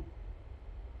 yo,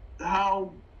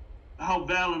 how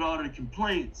valid are the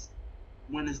complaints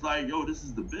when it's like, yo, this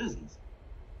is the business.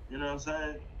 You know what I'm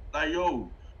saying? Like, yo,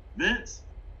 Vince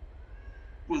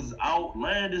was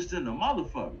outlandish than the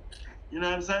motherfucker. You know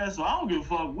what I'm saying? So I don't give a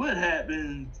fuck what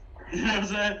happened. You know what I'm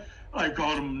saying? Like,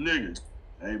 called him a nigga.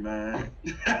 Hey, man.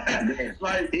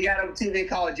 Like, he got on TV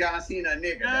called John Cena a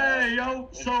nigga. Hey, yo.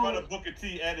 In front of Booker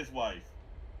T and his wife.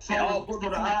 So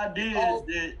the idea is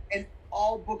that... And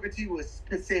all Booker T was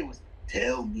say was,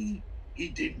 tell me he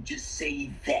didn't just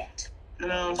say that. You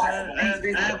know what I'm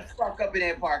saying? And fuck up in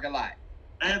that parking lot.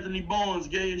 Anthony Bowens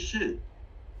gay as shit.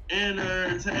 And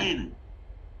entertaining.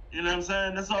 You know what I'm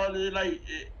saying? That's all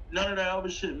none of that other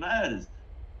shit matters.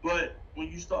 But when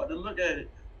you start to look at it,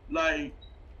 like,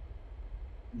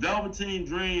 Velveteen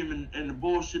Dream and the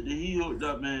bullshit that he hooked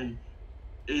up in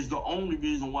is the only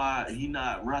reason why he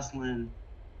not wrestling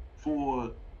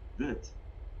for Vince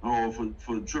or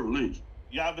for Triple H.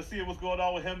 Y'all been seeing what's going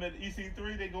on with him and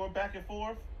EC3? They going back and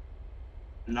forth?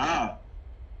 Nah.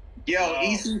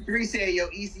 EC3 said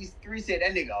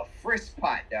that nigga a frisk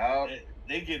pot, dog.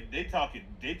 They talking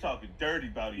dirty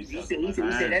about each other. He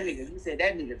said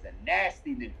that nigga's a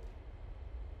nasty nigga.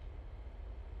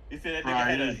 He said that nigga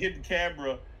had a hidden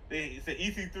camera. They said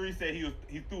EC3 said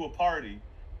he threw a party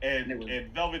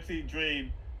and Velveteen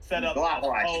Dream set up a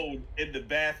phone in the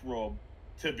bathroom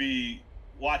to be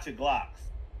watching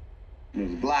Glocks. He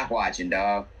was Glock watching,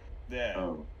 dog. Yeah.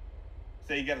 Oh.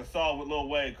 So he got a song with Lil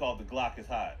Wayne called "The Glock Is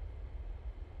Hot."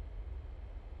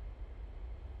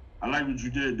 I like what you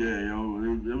did there, yo.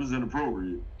 It was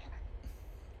inappropriate.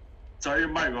 Turn your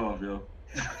mic off, yo.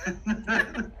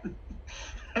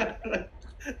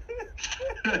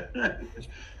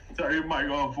 Turn your mic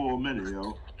off for a minute,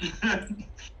 yo.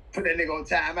 Put that nigga on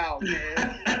timeout,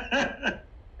 man.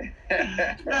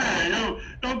 Hey, yo,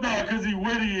 don't thought because he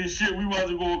witty and shit we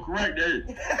wasn't going to correct that.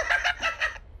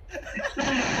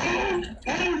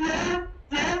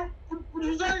 What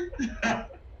you say?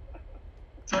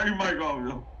 Turn your mic off,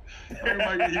 yo. Turn your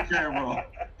mic and your camera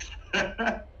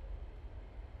off.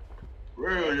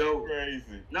 Real, yo.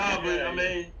 Crazy. Nah, but I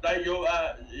mean, like, yo,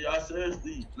 I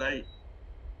seriously, like,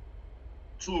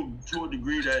 to a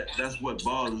degree that's what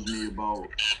bothers me about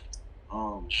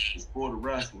the sport of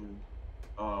wrestling,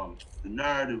 the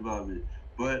narrative of it.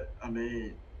 But I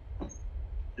mean,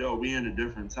 yo, we in a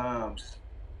different time.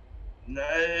 Nah,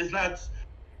 it's not.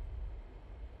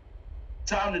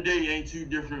 Time today ain't too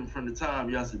different from the time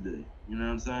yesterday. You know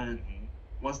what I'm saying? Mm-hmm.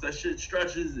 Once that shit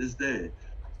stretches, it's dead.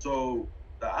 So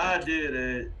the idea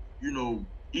that,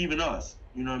 even us,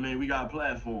 you know what I mean? We got a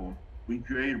platform. We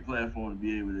create a platform to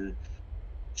be able to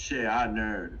share our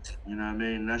narrative. You know what I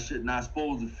mean? And that shit not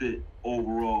supposed to fit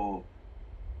overall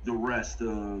the rest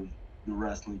of the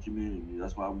wrestling community.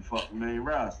 That's why we fuck the main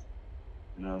roster.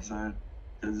 You know what I'm saying?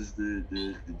 Because it's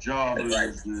the jobbers,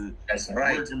 the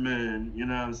working men, you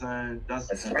know what I'm saying?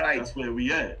 That's right. That's where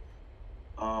we at.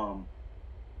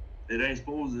 It ain't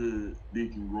supposed to be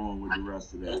congruent with the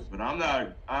rest of that. But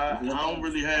I don't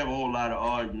really have a whole lot of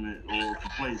argument or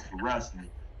complaints for wrestling.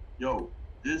 Yo,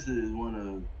 this is one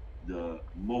of the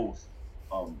most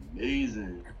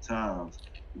amazing times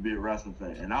to be a wrestling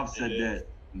fan. And I've said that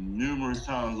numerous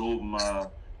times over my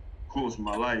course of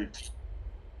my life.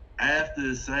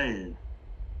 After saying,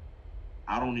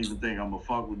 I don't even think I'm gonna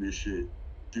fuck with this shit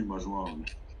too much longer.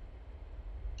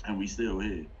 And we still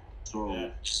here. So,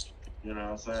 you know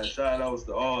what I'm saying? Shout outs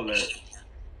to all that.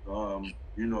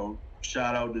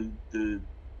 Shout out to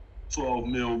 12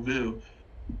 mil bill,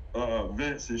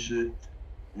 Vince and shit.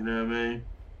 You know what I mean?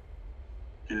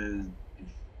 because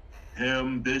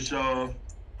him, Bischoff,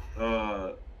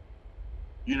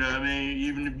 you know what I mean?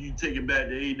 Even if you take it back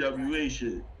to AWA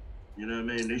shit, you know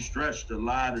what I mean? They stretched a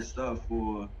lot of stuff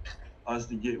for us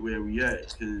to get where we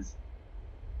at, because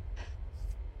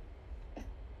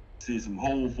see some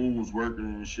Whole Foods working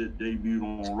and shit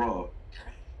debuted on Raw.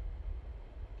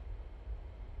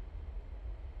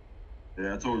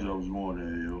 Yeah, I told you I was going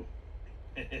there, yo.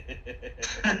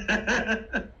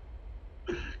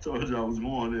 Told you I was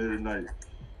going there tonight.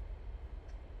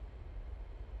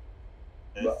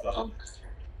 But,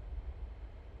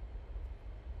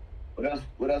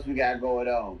 what else we got going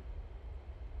on?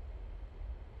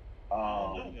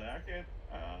 I can't.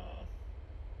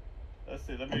 Let's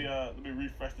see. Let me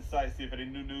refresh the site, see if any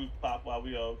new news pop while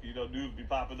we news be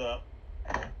popping up.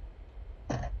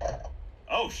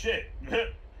 Oh shit!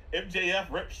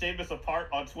 MJF ripped Sheamus apart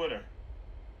on Twitter.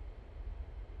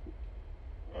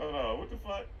 Oh no! What the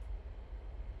fuck?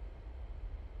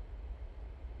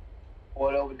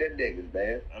 What over them niggas,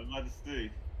 man? I'm about to see.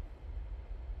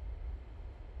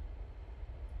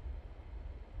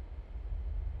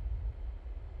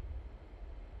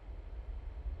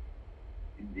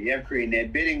 MJF creating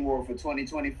that bidding war for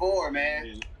 2024,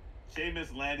 man.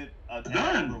 Sheamus landed at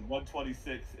number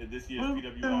 126 in this year's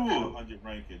PWI 500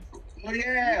 rankings. Oh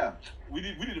yeah. We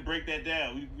need to break that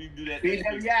down. We do that.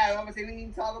 PWI. I'm gonna say we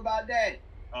need to talk about that.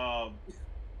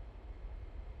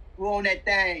 Who on that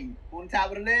thing? Who on the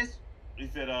top of the list? He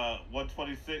said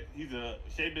 126.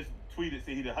 Sheamus tweeted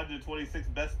saying he's the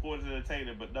 126th best sports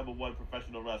entertainer, but number 1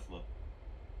 professional wrestler.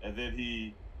 And then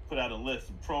he put out a list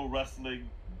of Pro Wrestling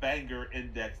Banger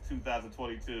Index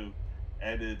 2022,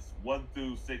 and it's 1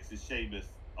 through 6 is Sheamus,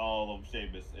 all of them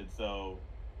Sheamus. And so,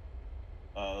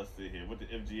 let's see here. What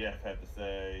did MGF have to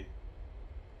say?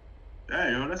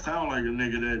 Hey, yo, that sounds like a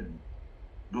nigga that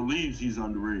believes he's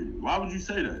underrated. Why would you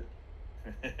say that?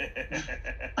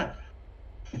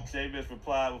 Sheamus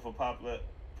replied with a popular,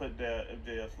 put down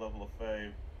MJF's level of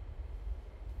fame.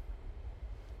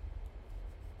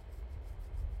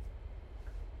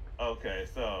 Okay,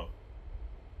 so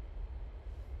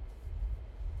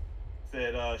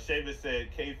said Sheamus said,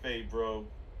 "Kayfabe, bro.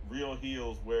 Real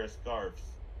heels wear scarves."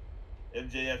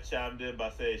 MJF chimed in by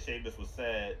saying Sheamus was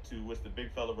sad, to which the big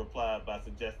fella replied by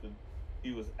suggesting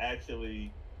he was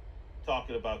actually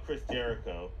talking about Chris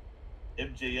Jericho.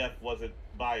 MJF wasn't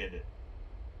buying it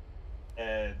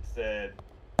and said,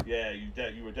 "Yeah,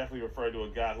 you were definitely referring to a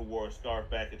guy who wore a scarf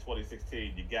back in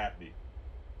 2016. You got me."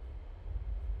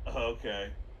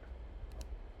 Okay.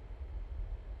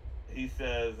 He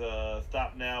says,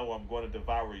 "Stop now or I'm going to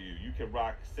devour you. You can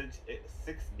rock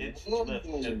 6-inch lifts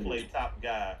and play top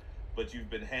guy, but you've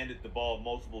been handed the ball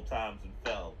multiple times and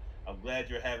fell. I'm glad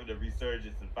you're having a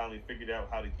resurgence and finally figured out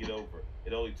how to get over.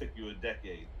 It only took you a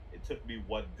decade. It took me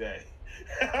 1 day."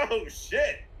 Oh,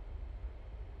 shit.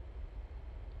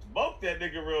 Smoke that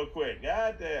nigga real quick.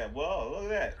 God damn. Well,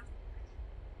 look at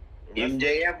that.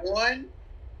 MJF 1,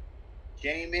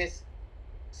 Sheamus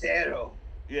 0.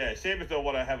 Yeah, Sheamus don't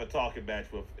want to have a talking match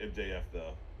with MJF,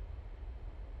 though.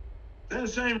 Didn't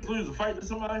Sheamus lose a fight to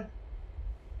somebody?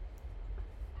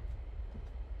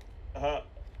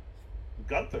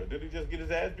 Gunther, did he just get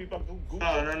his ass beat by Gunther?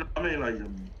 No. I mean, like a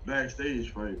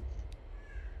backstage fight.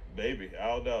 Maybe. I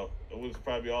don't know. It was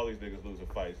probably all these niggas losing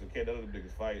fights. So can't none of them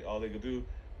niggas fight. All they can do...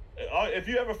 If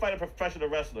you ever fight a professional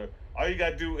wrestler, all you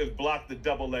gotta do is block the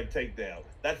double leg takedown.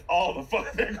 That's all the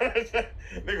fuck they're gonna try.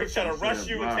 They're gonna try to rush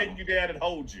you and take you down and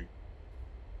hold you.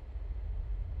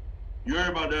 You heard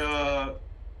about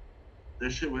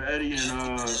that shit with Eddie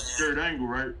and Kurt Angle,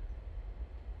 right?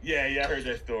 Yeah, I heard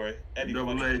that story. Eddie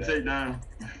double leg takedown.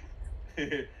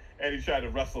 Eddie tried to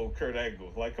wrestle Kurt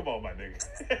Angle. Like, come on, my nigga.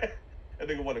 That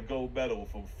nigga won a gold medal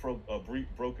from a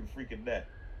broken freaking neck.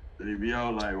 They be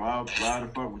all like, why the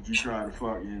fuck would you try to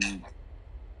fucking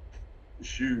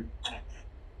shoot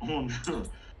on the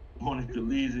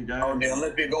collegiate guy? On the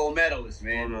Olympic gold medalist,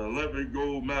 man. On the Olympic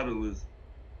gold medalist.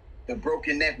 The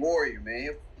broken neck warrior,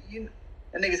 man.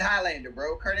 That nigga's Highlander,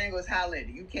 bro. Kurt Angle is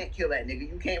Highlander. You can't kill that nigga.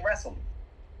 You can't wrestle him.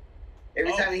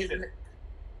 Every time he hits a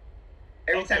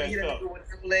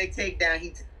triple leg takedown,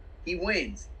 he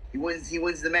wins. He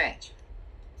wins the match.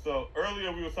 So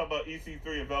earlier we were talking about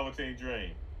EC3 and Velveteen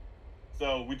Dream.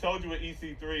 So we told you what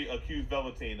EC3 accused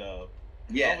Velveteen of.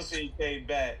 Yes. Velveteen came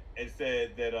back and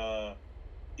said that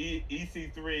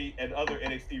EC3 and other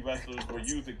NXT wrestlers were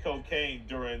using cocaine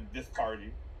during this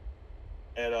party.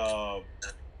 And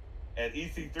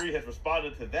EC3 has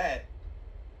responded to that.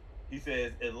 He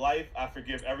says, "In life, I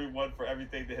forgive everyone for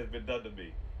everything that has been done to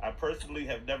me. I personally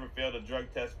have never failed a drug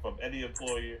test from any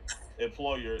employer,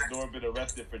 nor been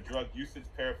arrested for drug usage,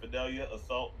 paraphernalia,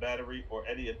 assault, battery, or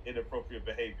any inappropriate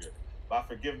behavior. My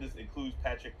forgiveness includes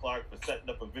Patrick Clark for setting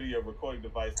up a video recording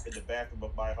device in the bathroom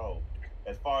of my home.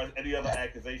 As far as any other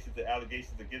accusations and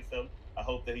allegations against him, I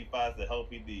hope that he finds the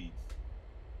help he needs.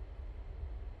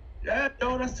 Yeah,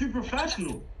 yo, that's too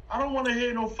professional. I don't want to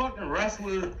hear no fucking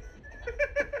wrestler.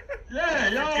 Yeah,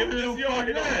 yo, Forgiveness, yo, fuck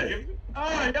you know, yeah. forgiveness. All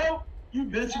right, yo, you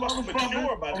bitch Mature,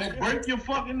 motherfucker. my I'm nigga. gonna break your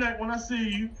fucking neck when I see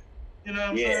you. You know what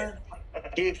I'm Yeah.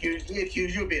 saying? He accused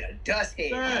you of being a dust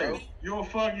head, Yeah, bro. you're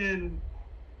fucking.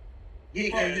 He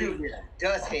accused you of being a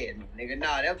dust head, nigga.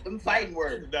 Nah, them fighting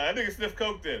words. Nah, that nigga sniff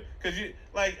coke then. Cause you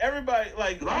like everybody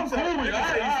like I'm you cool with it.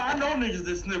 niggas say- I know niggas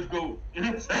that sniff coke. You know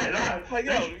what I'm saying? like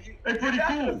yo, they pretty you're not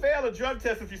cool. gonna fail a drug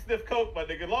test if you sniff coke, my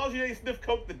nigga. As long as you ain't sniff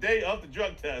coke the day of the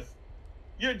drug test,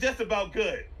 you're just about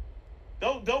good.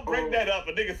 Don't bring that up.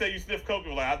 A nigga say you sniff coke,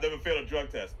 you're like, I've never failed a drug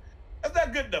test. That's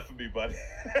not good enough for me, buddy.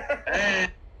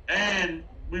 and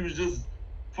we was just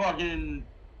fucking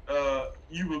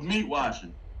you were meat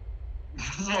watching.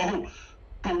 So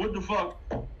what the fuck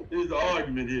is the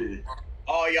argument here?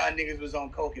 All y'all niggas was on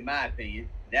coke, in my opinion.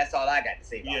 That's all I got to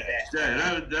say about Yeah. that.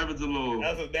 Yeah, that was a little.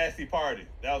 That was a nasty party.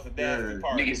 That was a nasty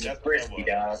party. Niggas is That's what that frisky,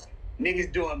 was. dog.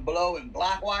 Niggas doing blow and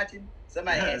block watching.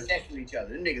 Somebody had Yeah. sex with each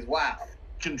other. Them niggas wild.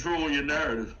 Control your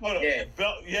narrative. Hold up.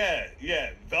 Yeah. Yeah.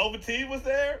 Velveteen was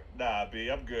there? Nah, B,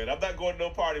 I'm good. I'm not going to no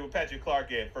party with Patrick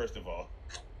Clark in, first of all.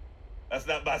 That's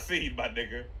not my scene, my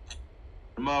nigga.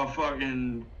 The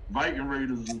motherfucking Viking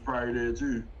Raiders was probably there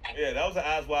too. Yeah, that was an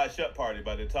Eyes Wide Shut party,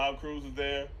 by the Tom Cruise was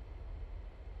there.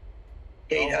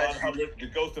 Hey, L. Ron Hudson. Hubbard, the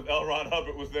ghost of L. Ron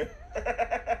Hubbard was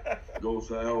there. Ghost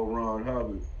of L. Ron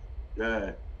Hubbard.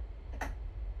 Yeah.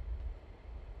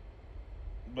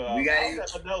 But We got I any- don't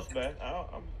got nothing else, man. I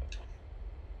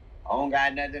don't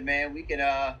got nothing, man. We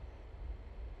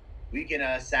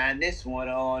can sign this one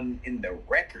on in the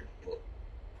record book.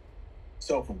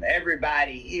 So from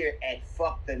everybody here at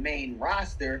Fuck the Main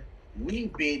Roster, we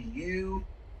bid you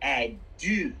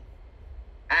adieu.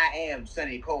 I am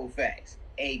Sonny Colfax,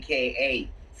 aka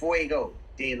Fuego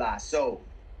de la Soul.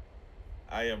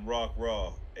 I am Rock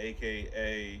Raw,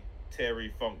 a.k.a.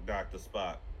 Terry Funk Dr.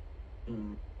 Spot.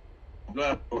 I'm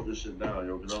glad I wrote this shit down,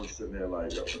 yo, because I was sitting there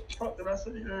like, yo, what the fuck did I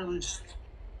say earlier?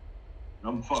 And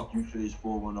I'm fuck you, Face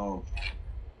 410.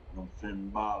 I'm Finn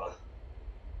Balor.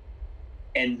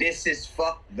 And this is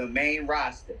Fuck the Main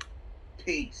Roster.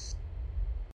 Peace.